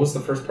tough one. What was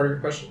the first part of your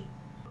question?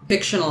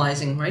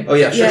 Fictionalizing, right? Oh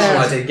yeah,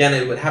 fictionalizing. Again,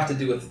 it would have to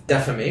do with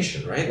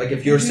defamation, right? Like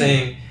if you're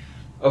saying,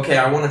 okay,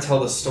 I want to tell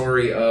the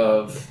story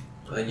of,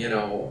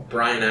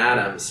 Bryan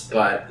Adams,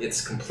 but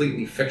it's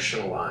completely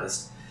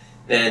fictionalized,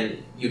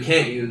 then you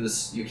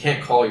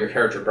can't call your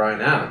character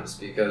Bryan Adams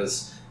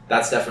because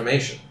that's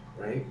defamation,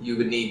 right? You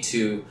would need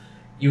to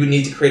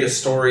create a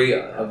story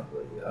of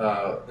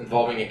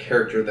involving a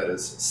character that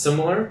is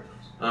similar,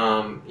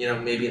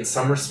 maybe in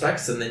some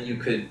respects, and then you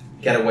could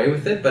get away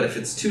with it. But if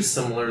it's too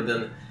similar,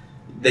 then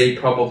they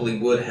probably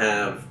would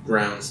have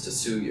grounds to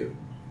sue you.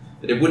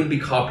 But it wouldn't be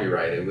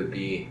copyright.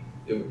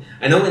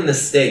 I know in the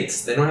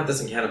States, they don't have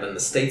this in Canada, but in the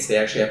States they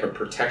actually have a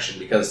protection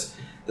because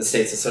the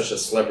States is such a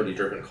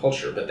celebrity-driven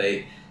culture, but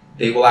they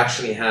will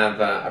actually have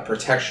a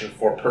protection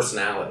for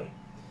personality.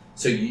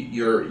 So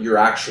your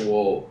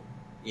actual,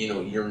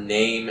 your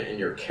name and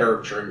your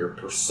character and your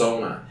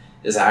persona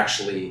is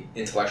actually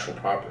intellectual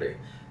property.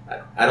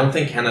 I don't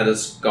think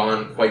Canada's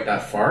gone quite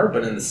that far,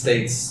 but in the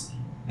States,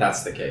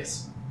 that's the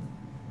case.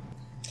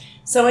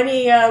 So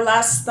any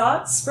last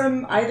thoughts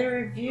from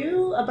either of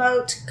you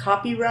about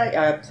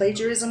copyright,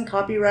 plagiarism,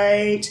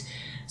 copyright,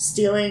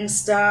 stealing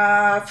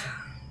stuff?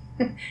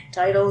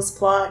 Titles,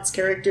 plots,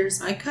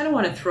 characters. I kind of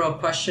want to throw a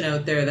question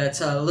out there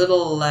that's a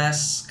little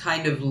less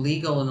kind of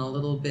legal and a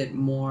little bit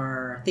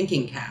more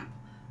thinking cap,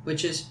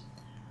 which is,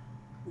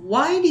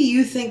 why do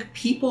you think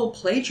people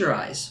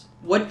plagiarize?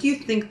 What do you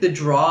think the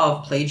draw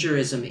of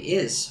plagiarism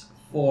is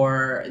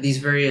for these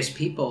various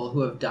people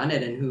who have done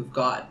it and who've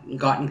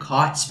gotten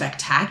caught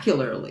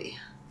spectacularly?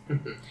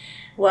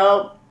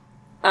 Well,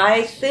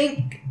 I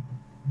think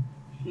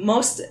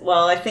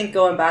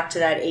going back to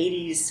that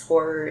 80s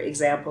horror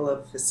example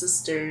of the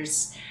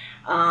sisters,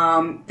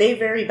 they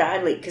very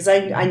badly, because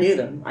I knew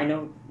them, I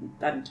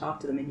haven't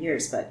talked to them in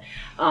years, but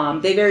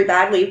they very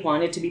badly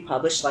wanted to be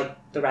published like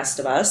the rest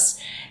of us.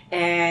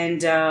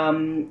 And,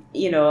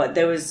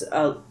 there was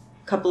a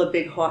couple of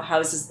big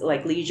houses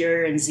like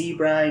Leisure and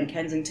Zebra and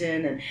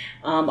Kensington, and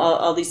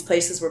all these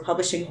places were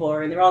publishing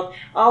horror, and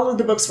all of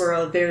the books were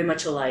all very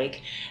much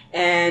alike.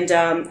 And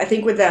I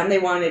think with them, they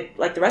wanted,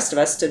 like the rest of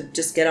us, to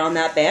just get on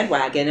that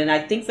bandwagon. And I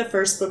think the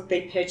first book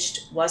they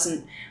pitched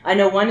I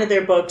know one of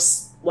their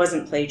books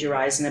wasn't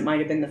plagiarized, and it might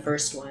have been the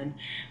first one.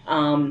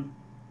 And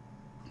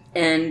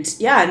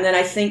then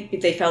I think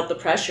they felt the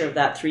pressure of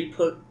that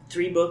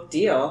three-book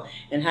deal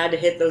and had to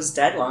hit those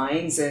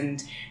deadlines,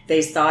 and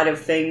they thought of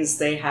things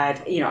they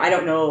had, I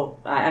don't know,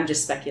 I'm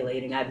just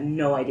speculating, I have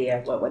no idea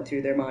what went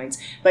through their minds,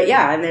 but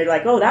yeah, and they're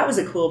like, oh, that was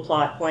a cool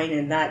plot point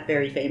in that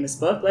very famous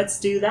book, let's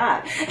do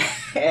that.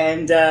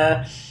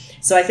 And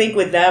so I think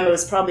with them it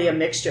was probably a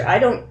mixture. I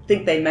don't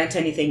think they meant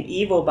anything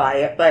evil by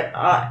it,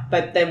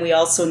 but then we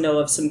also know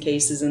of some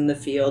cases in the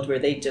field where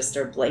they just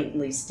are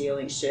blatantly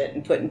stealing shit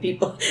and putting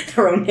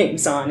their own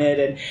names on it,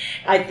 and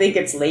I think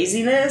it's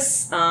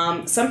laziness.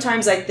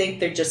 Sometimes I think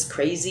they're just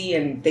crazy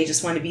and they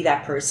just want to be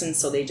that person,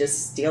 so they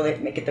just steal it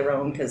and make it their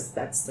own because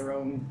that's their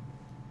own.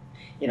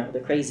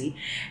 They're crazy.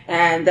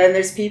 And then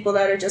there's people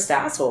that are just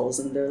assholes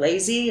and they're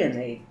lazy and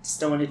they just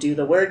don't want to do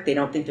the work. They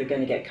don't think they're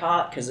going to get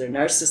caught because they're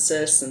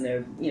narcissists and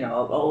they're,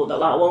 oh, the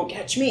law won't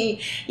catch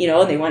me,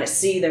 and they want to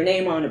see their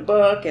name on a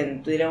book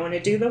and they don't want to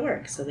do the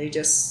work. So they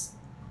just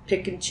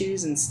pick and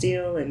choose and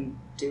steal and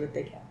do what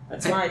they can.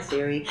 That's my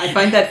theory. I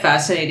find that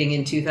fascinating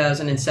in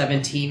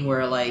 2017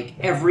 where, like,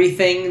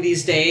 everything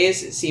these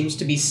days seems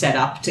to be set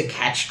up to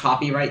catch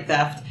copyright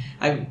theft.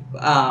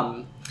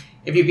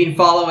 If you've been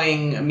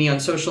following me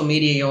on social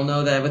media, you'll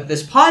know that with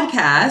this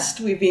podcast,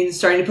 we've been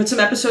starting to put some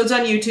episodes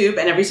on YouTube,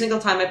 and every single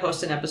time I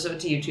post an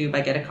episode to YouTube,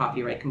 I get a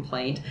copyright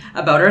complaint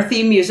about our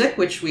theme music,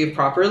 which we have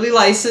properly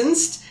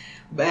licensed.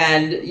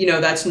 And,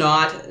 that's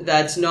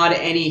not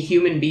any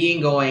human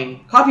being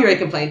going, copyright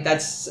complaint.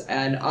 That's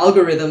an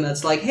algorithm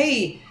that's like,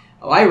 hey,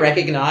 I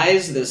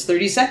recognize this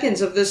 30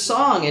 seconds of this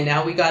song, and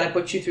now we got to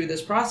put you through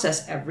this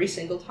process every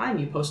single time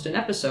you post an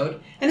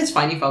episode. And it's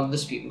fine, you file the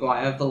dispute and go,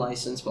 I have the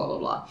license, blah, blah,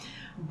 blah.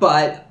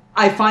 But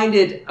I find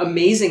it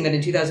amazing that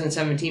in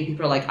 2017,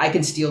 people are like, I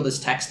can steal this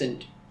text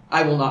and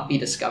I will not be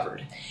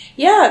discovered.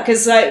 Yeah,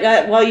 because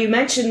while you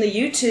mentioned the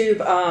YouTube,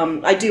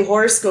 I do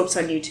horoscopes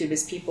on YouTube,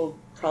 as people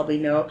probably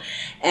know.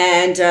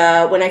 And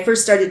when I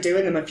first started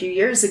doing them a few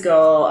years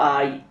ago,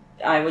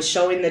 I was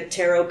showing the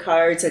tarot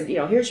cards and,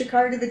 here's your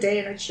card of the day,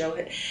 and I'd show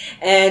it.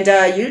 And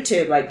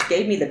YouTube,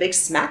 gave me the big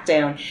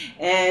smackdown.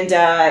 And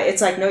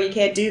it's like, no, you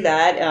can't do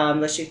that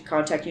unless you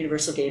contact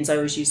Universal Games. I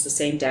always use the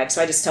same deck.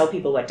 So I just tell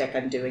people what deck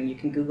I'm doing. You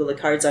can Google the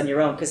cards on your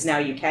own, because now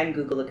you can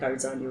Google the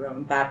cards on your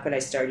own. Back when I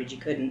started, you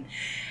couldn't.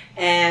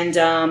 And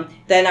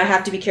then I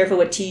have to be careful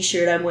what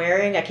t-shirt I'm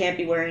wearing. I can't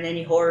be wearing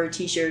any horror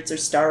t-shirts or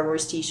Star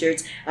Wars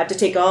t-shirts. I have to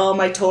take all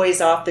my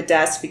toys off the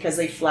desk because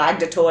they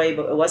flagged a toy,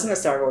 but it wasn't a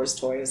Star Wars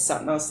toy. It was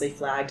something else they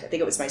flagged. I think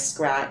it was my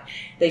Scrat.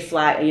 They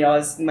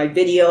flagged, my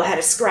video had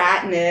a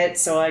Scrat in it.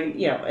 So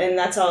and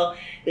that's all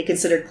they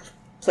consider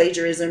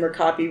plagiarism or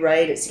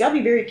copyright. You got to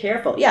be very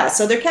careful. Yeah,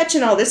 so they're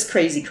catching all this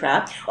crazy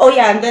crap. Oh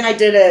yeah, and then I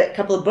did a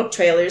couple of book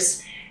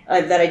trailers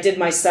that I did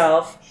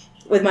myself,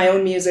 with my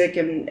own music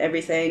and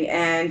everything,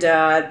 and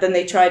then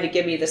they tried to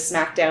give me the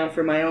smackdown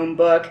for my own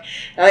book.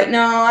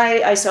 No,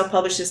 I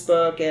self-published this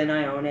book and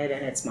I own it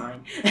and it's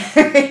mine.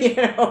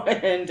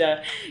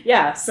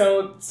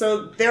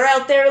 So they're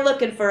out there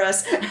looking for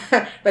us.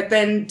 But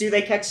then do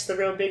they catch the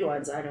real big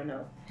ones? I don't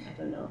know.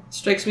 It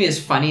strikes me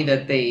as funny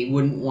that they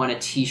wouldn't want a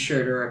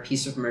t-shirt or a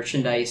piece of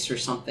merchandise or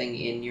something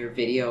in your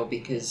video,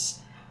 because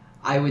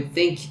I would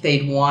think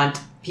they'd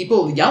want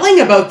people yelling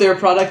about their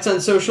products on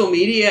social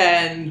media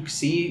and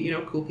see,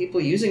 cool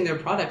people using their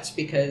products,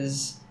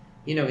 because,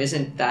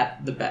 isn't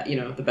that the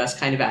best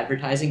kind of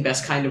advertising,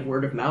 best kind of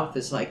word of mouth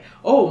is like,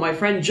 oh, my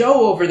friend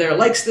Joe over there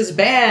likes this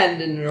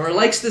band or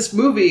likes this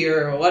movie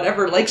or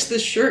whatever, likes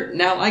this shirt.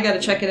 Now I got to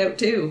check it out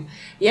too.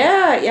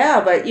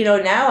 Yeah. But,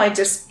 now I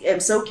just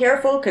am so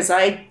careful because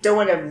I don't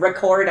want to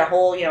record a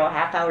whole,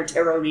 half-hour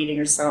tarot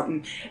reading or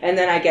something. And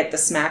then I get the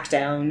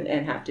smackdown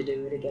and have to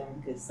do it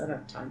again because I don't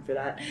have time for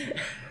that.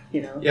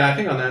 Yeah, I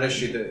think on that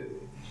issue,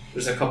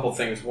 there's a couple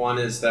things. One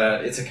is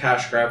that it's a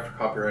cash grab for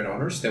copyright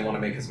owners. They want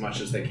to make as much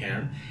as they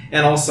can.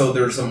 And also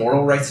there's a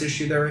moral rights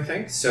issue there, I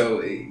think.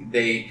 So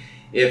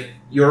if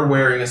you're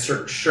wearing a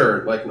certain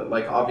shirt,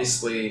 like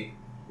obviously,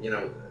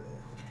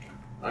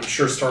 I'm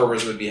sure Star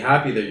Wars would be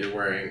happy that you're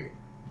wearing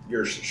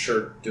you're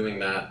sure doing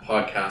that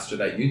podcast or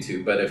that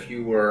YouTube, but if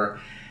you were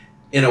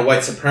in a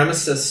white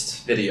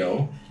supremacist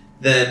video,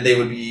 then they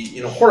would be,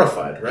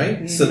 horrified, right?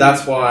 Mm-hmm. So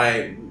that's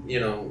why,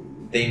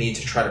 they need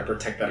to try to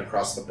protect that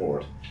across the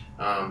board,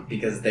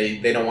 because they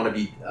don't want to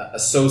be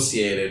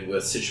associated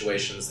with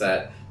situations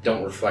that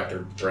don't reflect their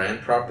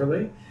brand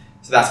properly.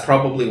 So that's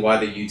probably why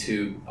the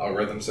YouTube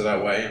algorithms are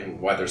that way and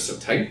why they're so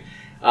tight.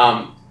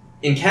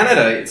 In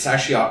Canada, it's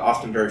actually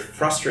often very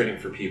frustrating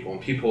for people,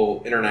 and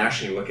people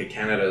internationally look at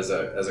Canada as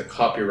a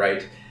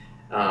copyright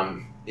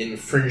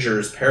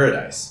infringer's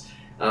paradise,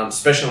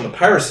 especially on the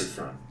piracy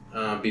front,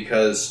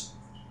 because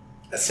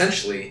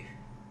essentially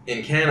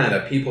in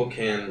Canada, people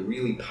can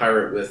really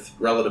pirate with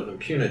relative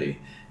impunity.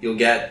 You'll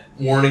get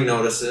warning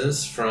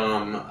notices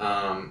from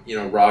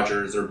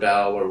Rogers or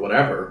Bell or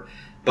whatever,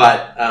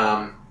 but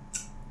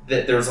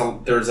that there's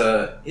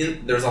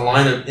a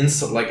line of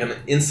an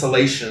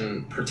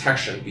insulation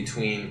protection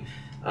between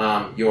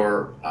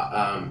your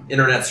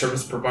internet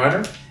service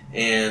provider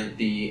and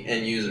the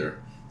end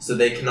user, so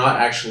they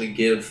cannot actually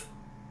give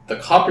the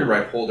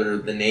copyright holder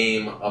the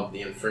name of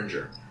the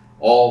infringer.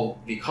 All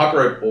the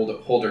copyright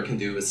holder can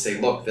do is say,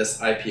 look, this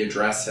IP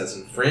address has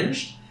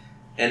infringed,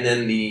 and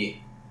then the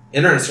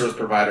internet service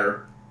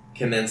provider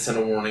can then send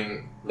a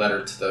warning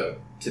letter to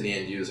the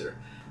end user.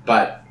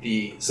 But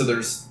they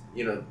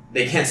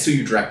can't sue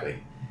you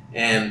directly,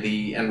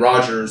 and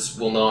Rogers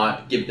will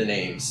not give the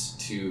names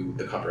to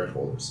the copyright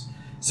holders.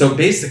 So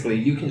basically,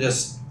 you can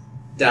just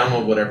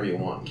download whatever you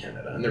want in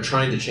Canada, and they're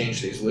trying to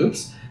change these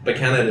loops. But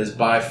Canada is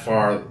by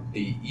far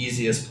the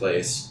easiest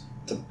place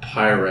to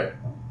pirate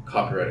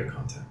copyrighted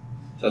content.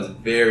 So it's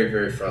very,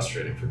 very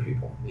frustrating for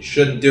people. You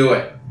shouldn't do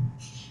it.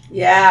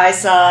 Yeah, I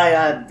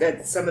saw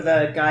that some of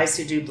the guys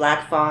who do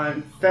Black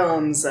Fawn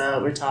films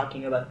were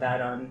talking about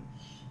that on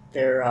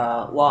their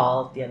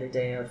wall the other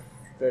day of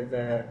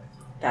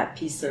that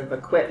piece of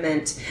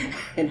equipment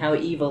and how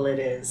evil it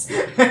is.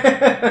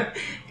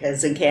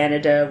 Because in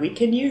Canada, we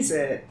can use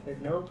it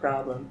with no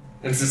problem.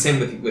 And it's the same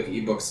with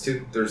ebooks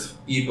too. There's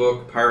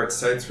ebook pirate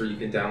sites where you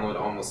can download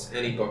almost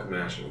any book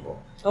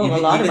imaginable. Oh,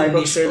 a lot of my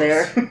books are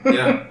there.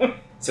 Yeah.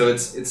 So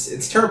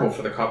it's terrible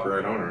for the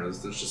copyright owner.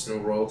 There's just no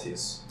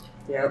royalties.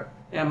 Yep.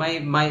 Yeah,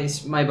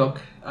 my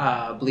book,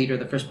 Bleeder,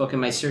 the first book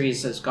in my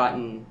series, has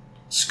gotten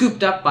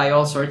scooped up by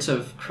all sorts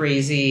of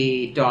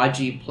crazy,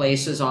 dodgy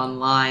places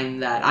online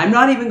that I'm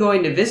not even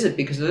going to visit,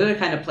 because they're the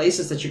kind of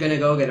places that you're going to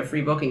go get a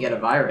free book and get a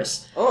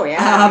virus. Oh,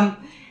 yeah.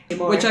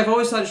 Which I've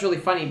always thought is really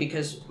funny,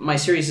 because my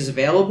series is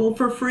available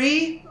for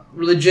free,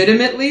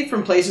 legitimately,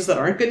 from places that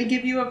aren't going to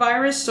give you a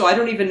virus, so I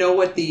don't even know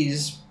what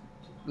these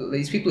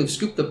people who've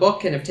scooped the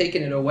book and have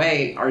taken it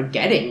away are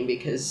getting,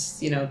 because,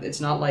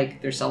 it's not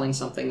like they're selling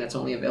something that's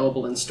only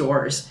available in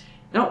stores.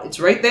 No, it's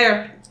right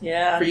there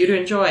for you to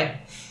enjoy.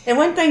 And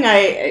one thing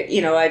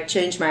I've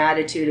changed my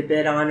attitude a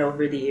bit on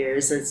over the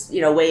years is,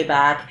 way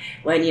back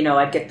when,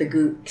 I'd get the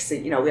Google,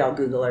 we all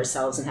Google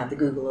ourselves and have the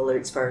Google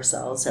alerts for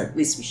ourselves, or at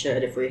least we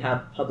should if we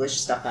have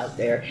published stuff out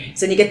there.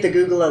 So then you get the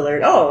Google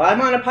alert, oh,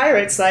 I'm on a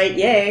pirate site,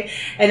 yay.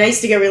 And I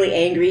used to get really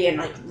angry and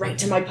write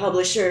to my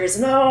publishers,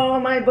 no,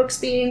 my book's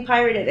being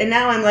pirated. And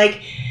now I'm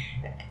like,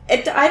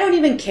 I don't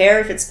even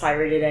care if it's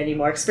pirated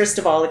anymore. Because first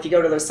of all, if you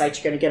go to those sites,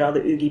 you're going to get all the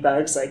oogie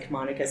bugs, like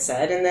Monica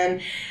said. And then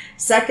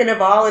second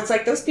of all, it's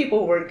like those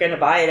people weren't going to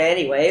buy it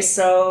anyway.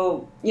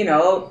 So,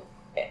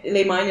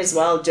 they might as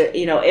well,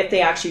 if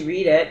they actually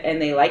read it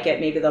and they like it,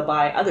 maybe they'll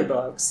buy other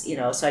books,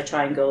 So I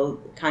try and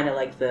go kind of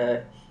like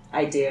the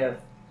idea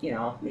of,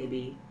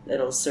 maybe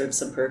it'll serve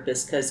some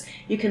purpose. Because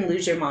you can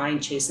lose your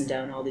mind chasing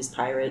down all these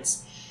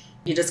pirates.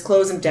 You just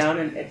close them down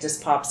and it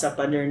just pops up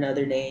under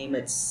another name.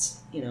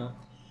 It's,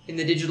 In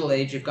the digital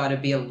age, you've got to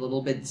be a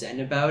little bit zen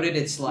about it.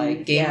 It's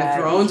like Game of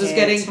Thrones is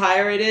getting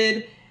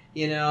pirated.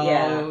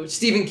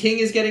 Stephen King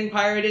is getting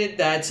pirated.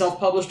 That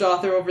self-published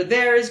author over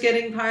there is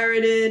getting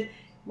pirated.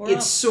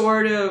 It's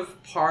sort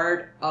of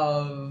part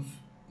of,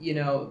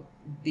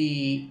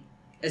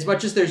 as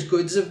much as there's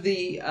goods of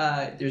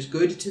there's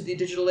good to the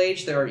digital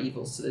age, there are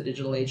evils to the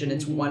digital age, and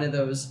it's one of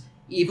those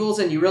evils,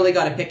 and you really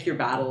got to pick your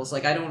battles.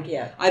 Like I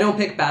don't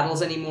pick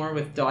battles anymore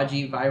with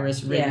dodgy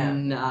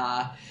virus-ridden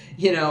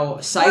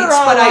sites,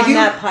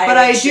 but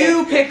I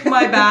do pick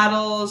my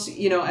battles,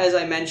 as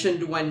I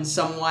mentioned, when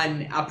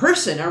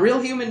a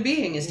real human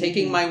being is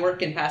taking my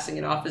work and passing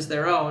it off as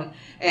their own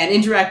and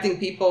interacting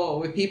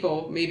with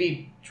people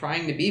maybe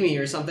trying to be me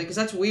or something, because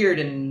that's weird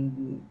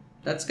and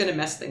that's going to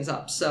mess things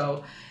up.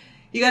 So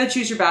you got to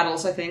choose your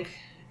battles, I think.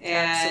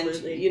 And,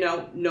 absolutely.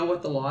 Know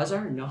what the laws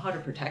are, know how to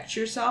protect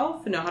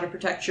yourself, know how to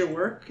protect your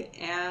work,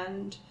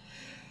 and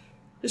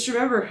just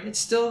remember, it's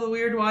still the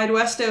weird Wide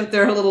West out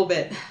there a little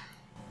bit.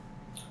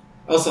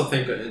 I also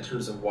think in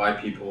terms of why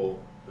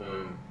people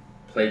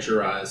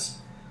plagiarize,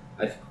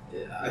 I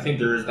think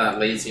there is that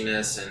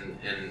laziness and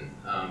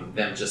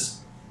them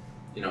just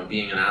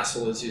being an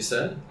asshole, as you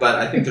said. But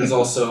I think there's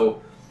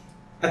also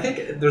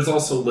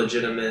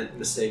legitimate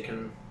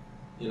mistaken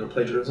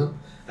plagiarism.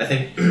 I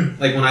think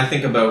like when I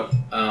think about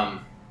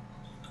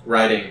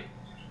writing,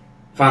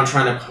 if I'm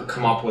trying to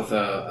come up with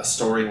a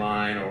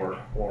storyline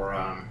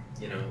or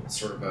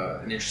sort of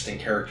an interesting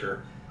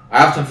character,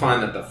 I often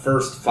find that the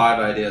first 5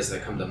 ideas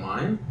that come to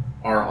mind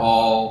are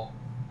all,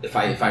 if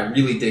I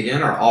really dig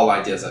in, are all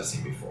ideas I've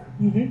seen before.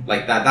 Mm-hmm.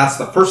 Like that's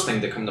the first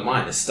thing to come to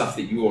mind is stuff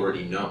that you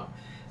already know.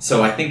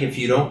 So I think if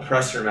you don't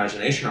press your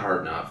imagination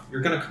hard enough,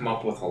 you're going to come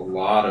up with a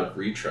lot of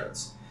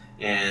retreads.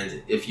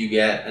 And if you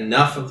get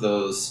enough of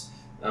those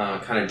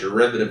kind of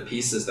derivative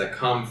pieces that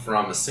come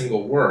from a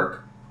single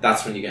work,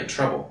 that's when you get in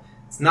trouble.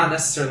 It's not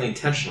necessarily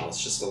intentional,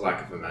 it's just a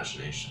lack of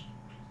imagination.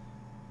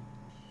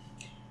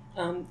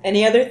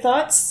 Any other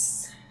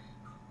thoughts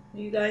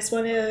you guys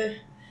want to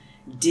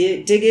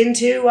dig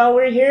into while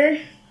we're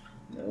here?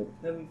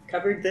 We've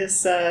covered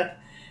this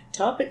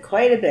topic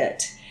quite a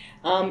bit.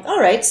 All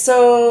right,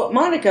 so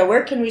Monica,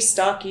 where can we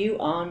stalk you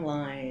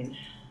online?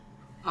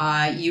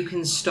 You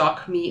can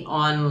stalk me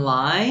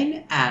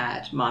online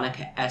at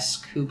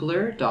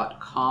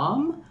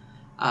monicasskubler.com.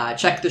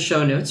 Check the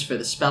show notes for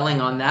the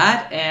spelling on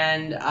that.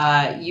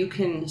 And you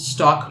can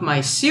stalk my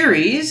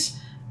series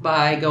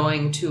by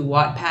going to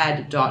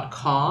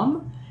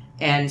wattpad.com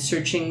and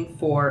searching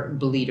for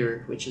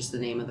Bleeder, which is the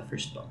name of the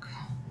first book.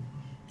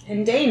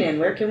 And Danon,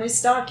 where can we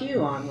stalk you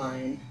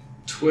online?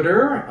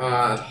 Twitter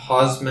at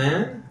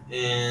Hausman,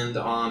 and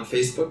on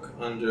Facebook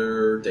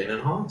under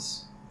Danon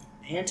Haus.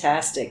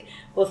 Fantastic.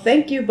 Well,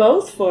 thank you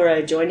both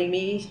for joining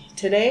me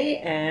today,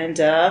 and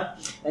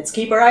let's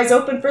keep our eyes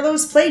open for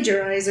those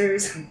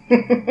plagiarizers.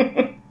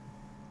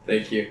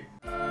 Thank you.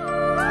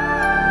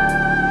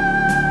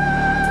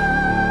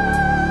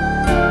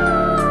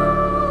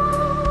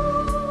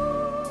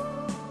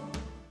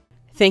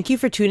 Thank you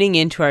for tuning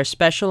in to our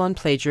special on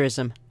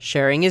plagiarism.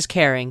 Sharing is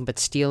caring, but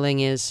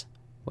stealing is,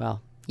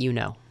 well, you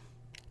know.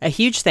 A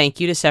huge thank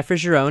you to Sefer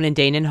Giron and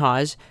Danon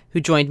Haus, who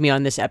joined me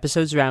on this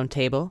episode's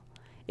roundtable.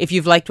 If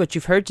you've liked what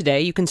you've heard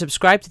today, you can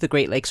subscribe to the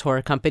Great Lakes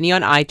Horror Company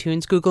on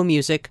iTunes, Google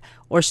Music,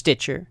 or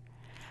Stitcher.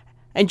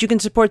 And you can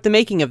support the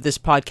making of this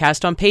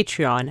podcast on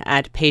Patreon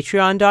at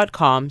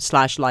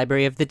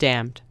patreon.com/Library of the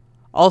Damned.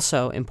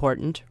 Also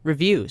important,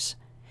 reviews.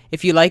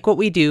 If you like what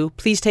we do,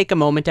 please take a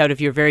moment out of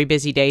your very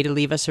busy day to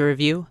leave us a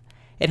review.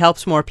 It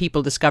helps more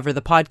people discover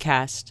the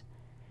podcast.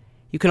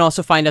 You can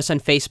also find us on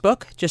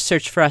Facebook, just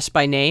search for us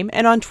by name,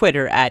 and on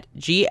Twitter at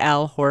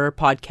GL Horror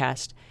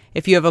Podcast.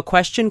 If you have a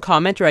question,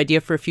 comment, or idea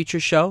for a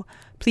future show,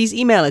 please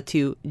email it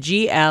to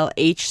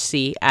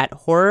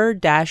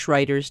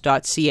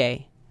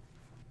glhc@horror-writers.ca.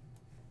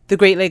 The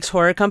Great Lakes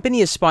Horror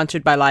Company is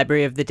sponsored by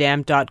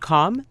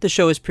libraryofthedamned.com. The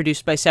show is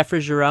produced by Sefer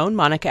Giron,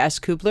 Monica S.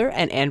 Kubler,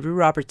 and Andrew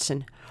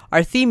Robertson.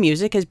 Our theme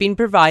music has been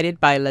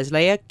provided by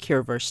Leslia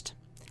Kiervurst.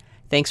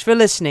 Thanks for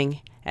listening,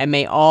 and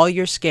may all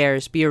your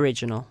scares be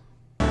original.